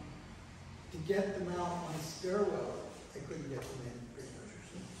 to get them out on a stairwell, I couldn't get them any bigger.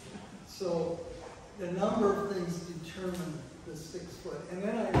 So the number of things determined the 6 foot. And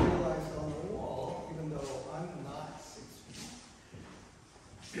then I realized on the wall, even though I'm not 6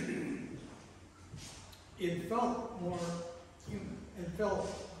 feet, it felt more human. It felt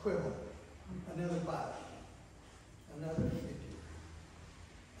equivalent. Another body, another figure.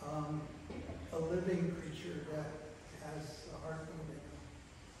 A living creature that has a heart moving,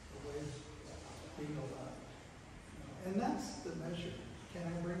 a way of being alive. And that's the measure. Can I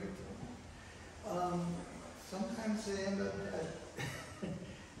bring it to them? Sometimes they end up dead.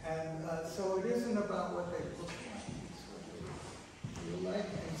 And so it isn't about what they look like, it's what they feel like.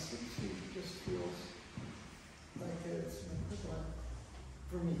 And 6 feet just feels like it's an equivalent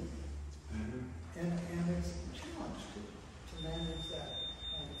for me. And it's a challenge to manage that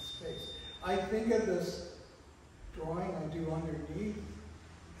kind of space. I think of this drawing I do underneath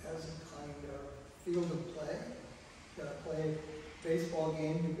as a kind of field of play. You've got to play a baseball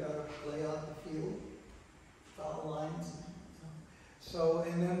game, you've got to play out the field, foul lines. So,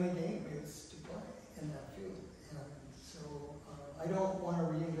 and then the game is to play in that field. And so I don't want to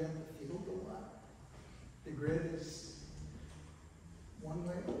reinvent the field a lot. The grid is one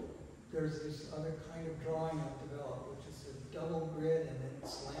way. There's this other kind of drawing I've developed, which is a double grid and then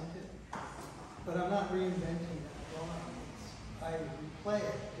slanted. But I'm not reinventing that drawing. I replay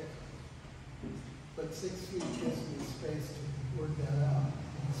it differently. But 6 feet gives me space to work that out.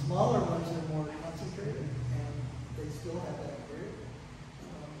 Smaller ones are more concentrated, and they still have that grid.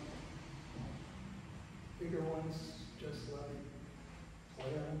 Bigger ones just let me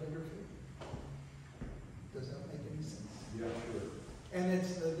play on a bigger field. Does that make any sense? Yeah, sure. And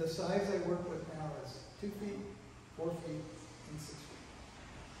it's the size I work with now is 2 feet, 4 feet, and 6 feet.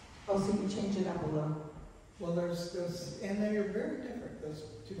 Oh, so you change it up a little. Well, there's and they are very different. There's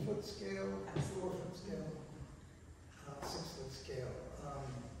 2 foot scale, 4 foot scale, 6 foot scale.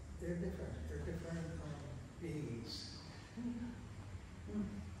 They're different. They're different beings.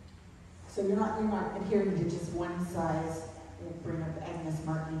 So you're not adhering to just one size. We'll bring up Agnes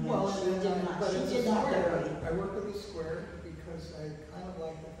Martin again. Well, she did not vary. I work with a square because I kind of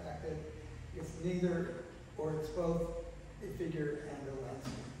like the fact that it's neither, or it's both a figure and a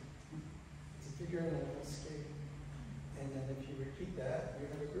landscape. It's a figure and a landscape. And then if you repeat that, you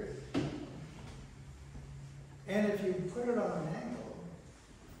have a grid. And if you put it on an angle,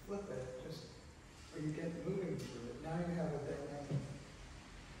 flip it, just, or you get moving through it, now you have a dynamic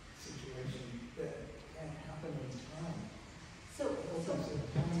situation that can happen in time. So tell me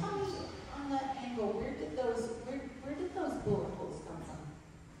on that angle, where did those bullet holes come from?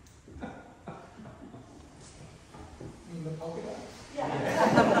 You mean the polka dots? Yeah.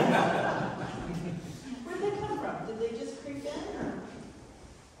 Where did they come from? Did they just creep in, or?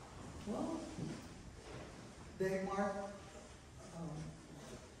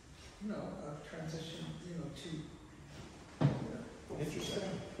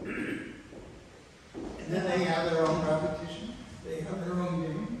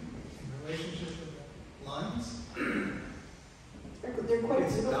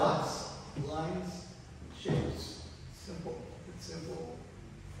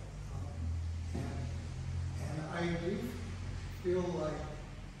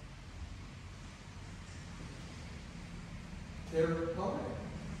 they're poetic.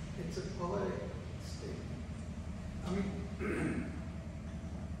 It's a poetic statement. I mean,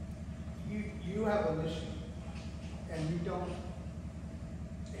 you have a mission, and you don't.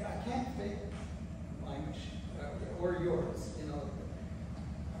 I can't fake my mission or yours, you know.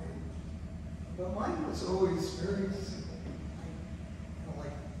 But mine was always very simple.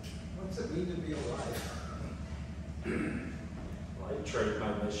 Like, what's it mean to be alive? Well, I trade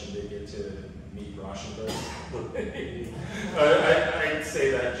my mission to get to meet Rauschenberg. I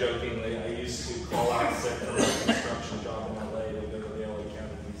say that jokingly. I used to call out sick from a construction job in LA to go to the LA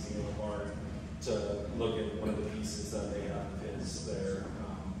County Museum of Art to look at one of the pieces that they have of his there.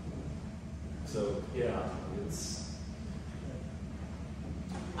 So yeah, it's.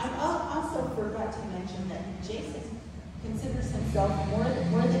 I also forgot to mention that Jason considers himself more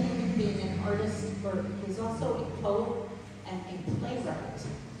than even being an artist, or he's also a poet and a playwright.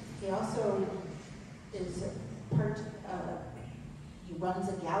 He also is he runs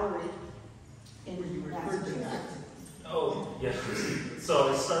a gallery in Massachusetts. Oh yeah. So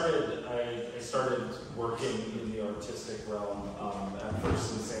I started working in the artistic realm at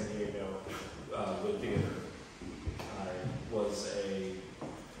first in San Diego with theater. I was a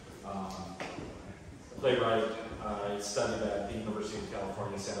playwright. I studied at the University of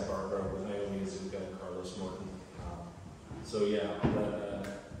California, Santa Barbara with Naomi Azuka and Carlos Morton. So yeah,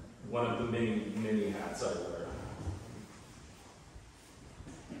 one of the many hats I wear.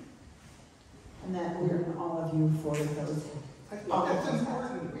 And that we're in all of you for those. I think that's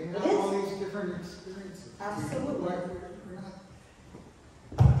important. We have all these different experiences. Absolutely. We're not.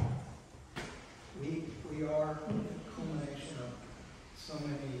 We are a culmination of so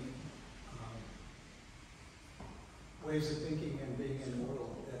many ways of thinking and being in the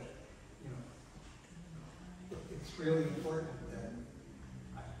world that, you know, it's really important that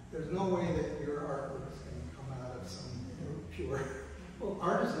there's no way that your artwork is going to come out of some pure. Well,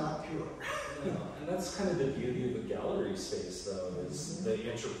 art is not pure. No, and that's kind of the beauty of a gallery space, though, is the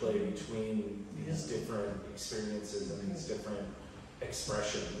interplay between these different experiences and these different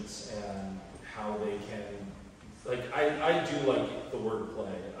expressions and how they can, like, I do like the word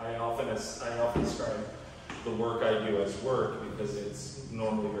play. I often describe the work I do as work because it's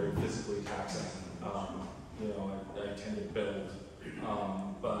normally very physically taxing. You know, I tend to build,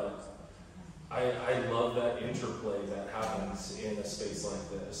 but I love that interplay that happens in a space like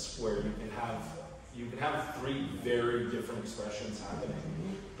this, where you can have three very different expressions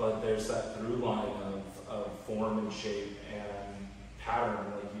happening, but there's that through line of form and shape and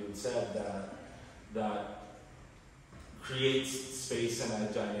pattern, like you had said, that creates space and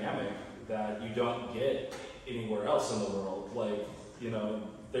a dynamic that you don't get anywhere else in the world. Like, you know,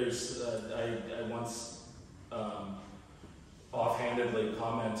 there's I once offhandedly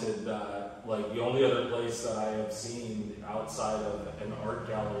commented that, like, the only other place that I have seen outside of an art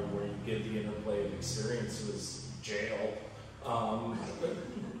gallery where you get the interplay of experience was jail.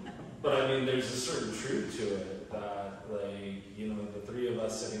 But I mean, there's a certain truth to it that, like, you know, the three of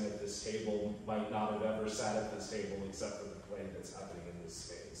us sitting at this table might not have ever sat at this table except for the play that's happening in this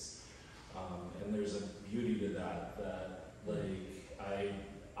space. And there's a beauty to that like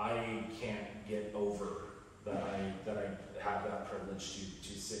I can't get over that I have that privilege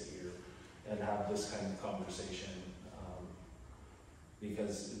to sit here and have this kind of conversation.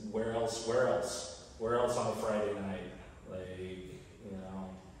 Because where else on a Friday night? Like, you know,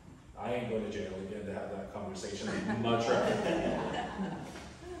 I ain't going to jail again to have that conversation. I'd much rather than that.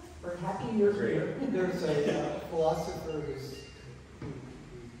 We're happy you're here. There's a philosopher who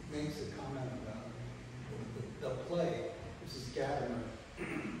makes a comment about the play. This is Gadamer,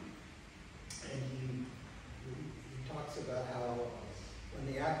 and he talks about how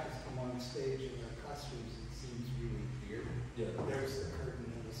when the actors come on stage in their costumes, it seems really weird. Yeah. There's the curtain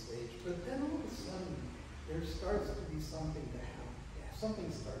on the stage, but then all of a sudden there starts to be something to happen. Yeah,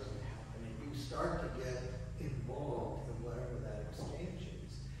 something starts to happen, and you start to get involved in whatever that exchange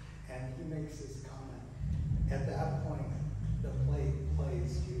is. And he makes this comment. At that point, the play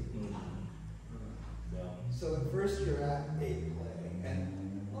plays you. Yeah. So at first you're at a play,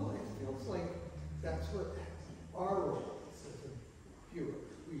 and well, it feels like that's what our role is as a viewer.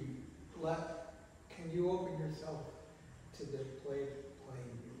 Can you open yourself to the play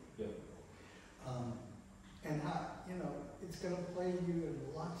playing you? Yeah. And how, you know, it's going to play you in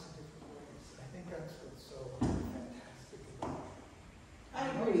lots of different ways. I think that's what's so fantastic about it. I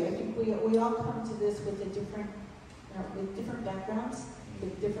agree. I think we all come to this with different backgrounds,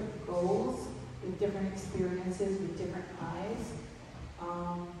 with different goals, with different experiences, with different eyes.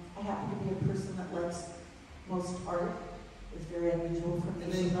 I happen to be a person that likes most art. It's very unusual for me.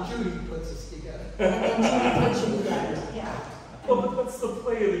 And then Judy puts us together. And then Judy puts you together. Yeah. the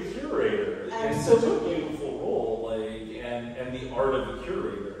play of the curator in such a beautiful role, like, and the art of a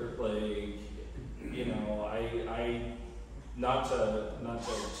curator, like, you know, I not to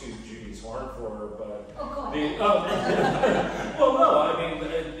toot Judy's horn for her, but well, no, I mean,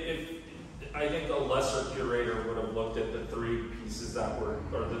 if I think a lesser curator would have looked at the three pieces that were,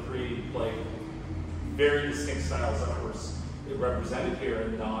 or the three like very distinct styles that were represented here,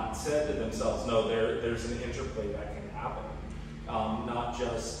 and not said to themselves, no, there's an interplay that can happen, not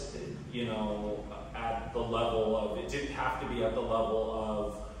just, you know, at the level of, it didn't have to be at the level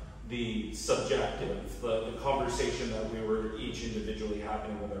of the subjective, the conversation that we were each individually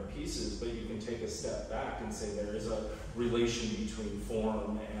having with our pieces, but you can take a step back and say there is a relation between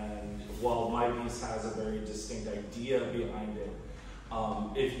form and, while my piece has a very distinct idea behind it,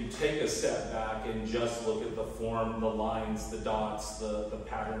 if you take a step back and just look at the form, the lines, the dots, the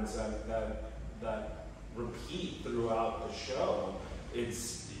patterns that repeat throughout the show,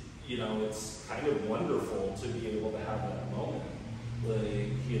 it's, you know, it's kind of wonderful to be able to have that moment. Like,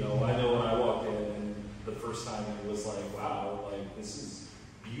 you know, I know when I walked in and the first time it was like, wow, like this is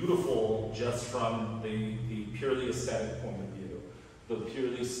beautiful just from the purely aesthetic point of view. The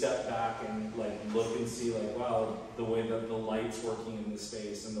purely step back and like look and see like, wow, the way that the light's working in the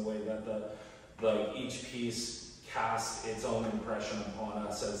space and the way that the each piece casts its own impression upon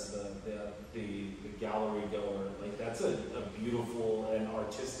us as the gallery goer. Like that's a beautiful and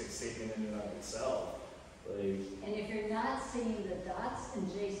artistic statement in and of itself. Like, and if you're not seeing the dots in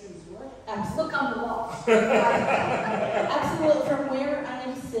Jason's work, Absolutely. look on the wall. Absolutely. From where I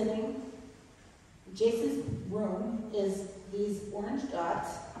am sitting, Jason's room is these orange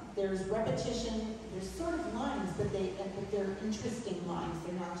dots. There's repetition. There's sort of lines, but they're interesting lines.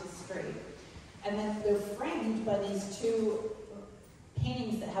 They're not just straight. And then they're framed by these two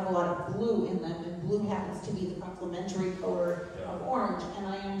paintings that have a lot of blue in them, and blue happens to be the complementary color of orange, and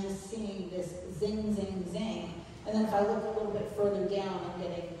I am just seeing this zing, zing, zing. And then if I look a little bit further down, I'm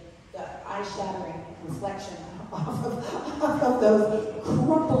getting the eye-shattering reflection off of those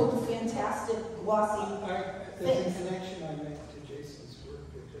crumpled, fantastic, glossy There's a connection I make to Jason's work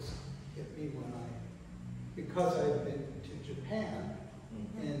that just hit me when because I've been to Japan,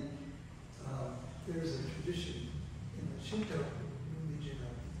 and there's a tradition in the Shinto religion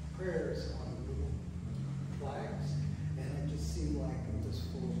of prayers on the little flags, and it just seemed like it was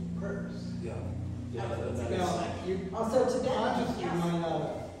full of prayers. yeah, Now, you Also Tibetan, consciously yes. might not have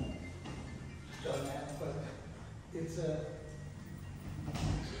done that, but it's a.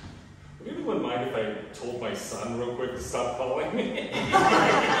 Would anyone mind if I told my son real quick to stop calling me?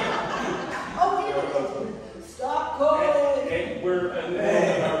 Oh, wait a minute. Stop calling. Hey, we're in the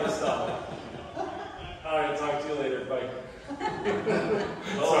middle of to stop. All right, talk to you later. Bye.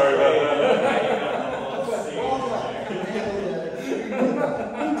 Sorry about that.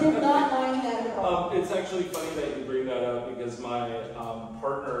 We did not mind that at all. It's actually funny that you bring that up because my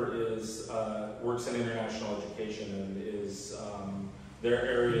partner works in international education and is their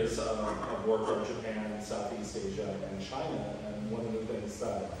areas of work are Japan, Southeast Asia, and China. And one of the things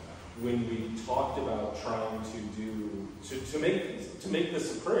that when we talked about trying to make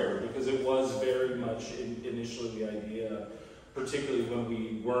this a prayer, because it was very much initially the idea, particularly when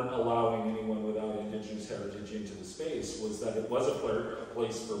we weren't allowing anyone without Indigenous heritage into the space, was that it was a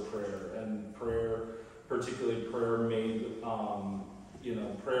place for prayer, and prayer, particularly prayer made,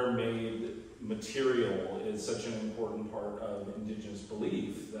 prayer made material is such an important part of Indigenous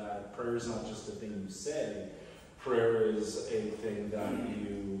belief that prayer is not just a thing you say. Prayer is a thing that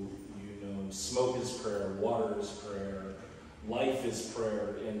you smoke is prayer, water is prayer, life is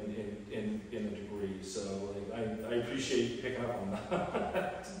prayer in a degree. So like, I appreciate you picking up on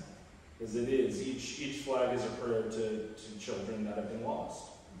that because it is each flag is a prayer to children that have been lost.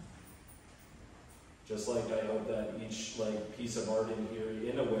 Just like I hope that each piece of art in here,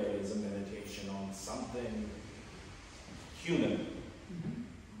 in a way, is a meditation on something human,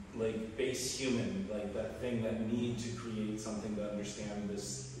 like base human, like that thing that need to create something to understand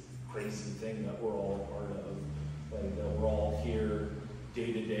this crazy thing that we're all a part of, like that we're all here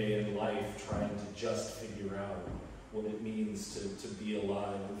day to day in life trying to just figure out what it means to be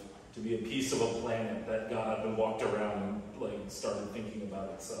alive, to be a piece of a planet that got up and walked around and started thinking about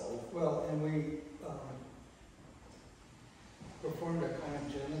itself. Well, and we performed a kind of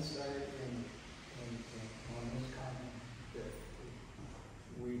genocide on this continent that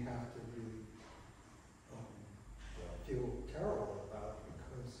we have to really feel terrible about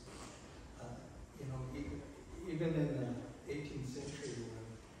because, even in the 18th century when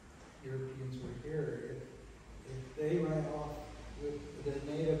Europeans were here, if they ran off with the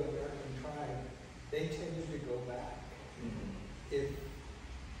Native American tribe, they tended to go back. Mm-hmm. If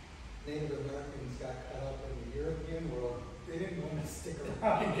Native Americans got caught up in the European world, they didn't want to stick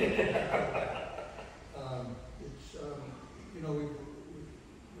around. You know,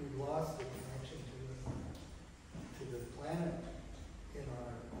 we've lost the connection to the planet in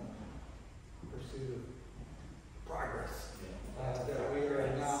our pursuit of progress that we are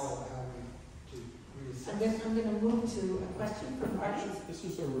now having to reassess. I guess I'm going to move to a question from Marty. This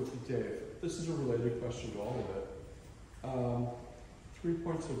is a related question to all of it. 3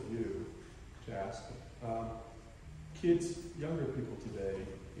 points of view to ask. Kids, younger people today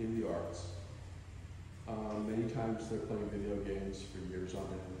in the arts, many times they're playing video games for years on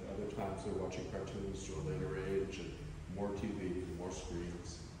end. Other times they're watching cartoons to a later age, and more TV, more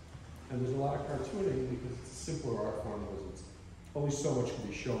screens. And there's a lot of cartooning because it's a simpler art form, because it's only so much can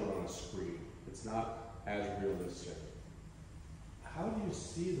be shown on a screen. It's not as realistic. How do you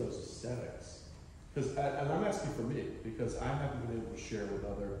see those aesthetics? Because, and I'm asking for me, because I haven't been able to share with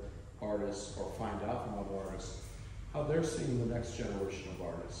other artists or find out from other artists how they're seeing the next generation of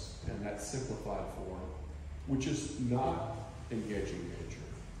artists and that simplified form, which is not engaging nature.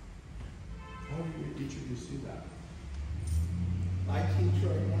 How do each of you see that? I teach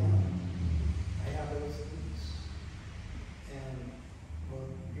right now. I have those students. And, well,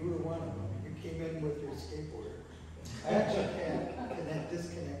 you were one of them. You came in with your skateboarder. I actually can't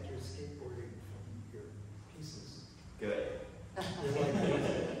disconnect your skateboarding from your pieces. Good. There's like a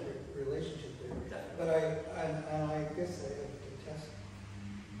relationship there. But I guess I have to test.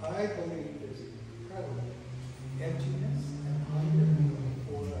 I believe there's incredible emptiness and hunger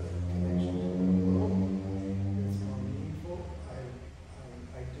for a connection to the world that's more meaningful.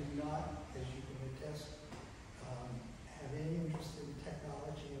 I do not, as you can attest, have any interest in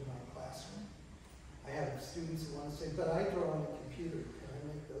technology in my classroom. I have students who want to say, but I draw on a computer. Can I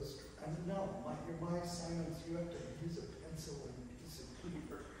make those? No, my assignments, you have to use a pencil and a piece of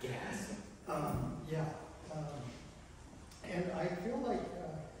paper. Yes. And I feel like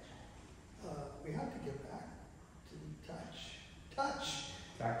we have to get back to touch,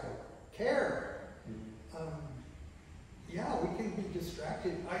 care. Yeah, we can be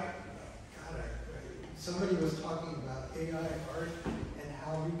distracted. Somebody was talking about AI art and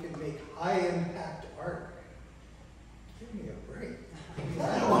how we can make high impact art. Give me a break.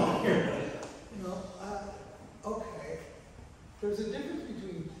 I don't want to hear that. You know, okay. There's a difference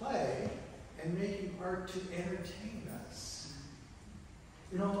between play and making art to entertain us.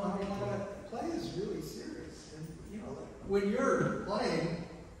 You know, I mean, play is really serious. And, you know, when you're playing,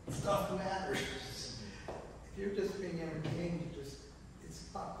 stuff matters. If you're just being entertained, it's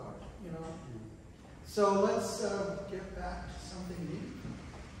popcorn, you know. So let's get back to something neat.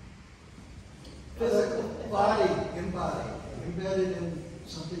 Physical, body, embodied, embedded in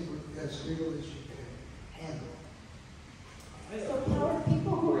something as real as you can handle. So Power,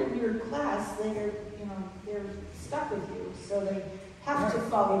 people who are in your class, they're stuck with you, so they have to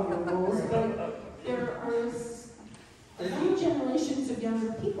follow your rules, but there are a few generations of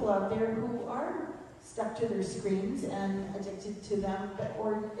younger people out there who are stuck to their screens and addicted to them,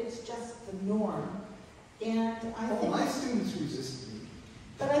 or it's just the norm. And I think my students resist me.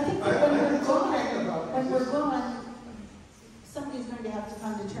 But I think that when we're gone, somebody's going to have to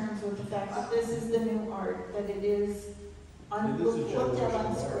come to terms with the fact that this is the new art, that it is looked at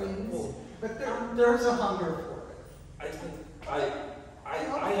on screens. But there's a hunger for it.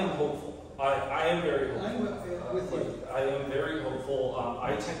 I am hopeful. I am very hopeful. I'm with you. I am very hopeful.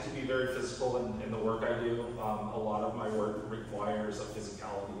 I tend to be very physical in the work I do. A lot of my work requires a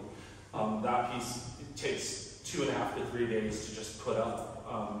physicality. That piece takes 2.5 to 3 days to just put up,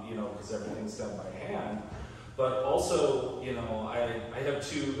 because everything's done by hand. But also, I have a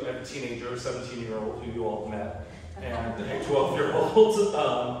teenager, a 17-year-old who you all met, and a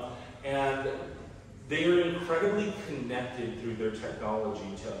 12-year-old, and they are incredibly connected through their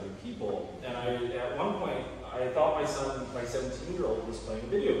technology to other people. And at one point, I thought my 17-year-old was playing a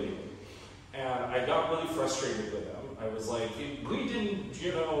video game. And I got really frustrated with him. I was like, we didn't,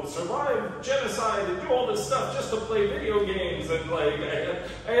 survive genocide and do all this stuff just to play video games. And I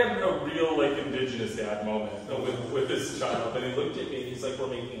had a real indigenous dad moment with this child. And he looked at me and he's like, we're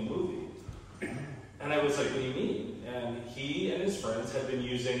making a movie. And I was like, what do you mean? And he and his friends had been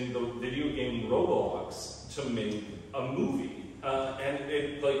using the video game Roblox to make a movie.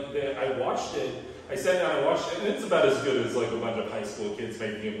 I watched it. I sat down and watched it, and it's about as good as a bunch of high school kids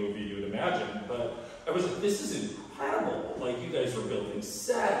making a movie you would imagine. But I was like, this is incredible. You guys were building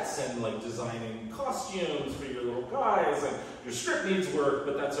sets and designing costumes for your little guys, and your script needs work,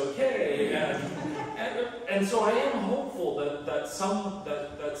 but that's okay. And so I am hopeful that someone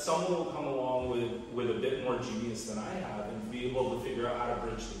will come along with a bit more genius than I have and be able to figure out how to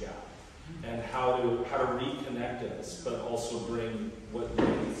bridge the gap. and how to reconnect us, but also bring what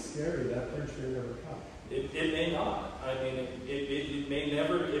It's scary, that bridge may never come. it may not. I mean, it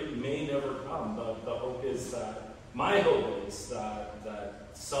may never come. But the hope is that my hope is that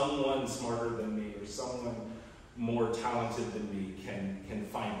someone smarter than me or someone more talented than me can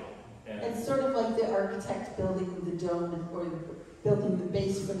find it. And It's sort of like the architect building the dome or building the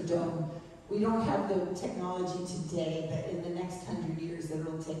base for the dome. We don't have the technology today, but in the next 100 years that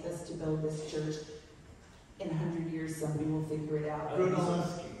it'll take us to build this church, in 100 years somebody will figure it out.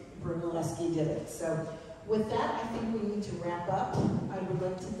 Brunelleschi did it. So with that, I think we need to wrap up. I would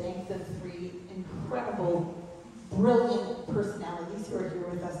like to thank the three incredible, brilliant personalities who are here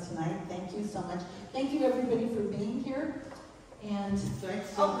with us tonight. Thank you so much. Thank you everybody for being here. And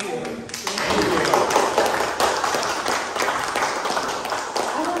Thanks. I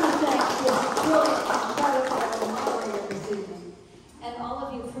want to thank this brilliant, incredible moderator this evening. And all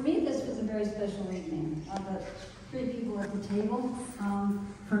of you, for me, this was a very special evening. The three people at the table,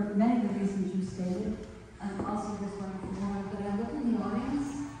 for many of the reasons you stated, and also this wonderful woman. But I look in the audience,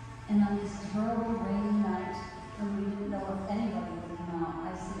 and on this terrible rainy night, when we didn't know if anybody would come out,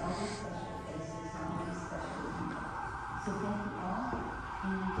 I see all these special faces and all these special people. So thank you all,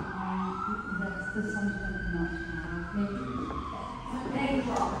 and that's the sun's going to come out tonight.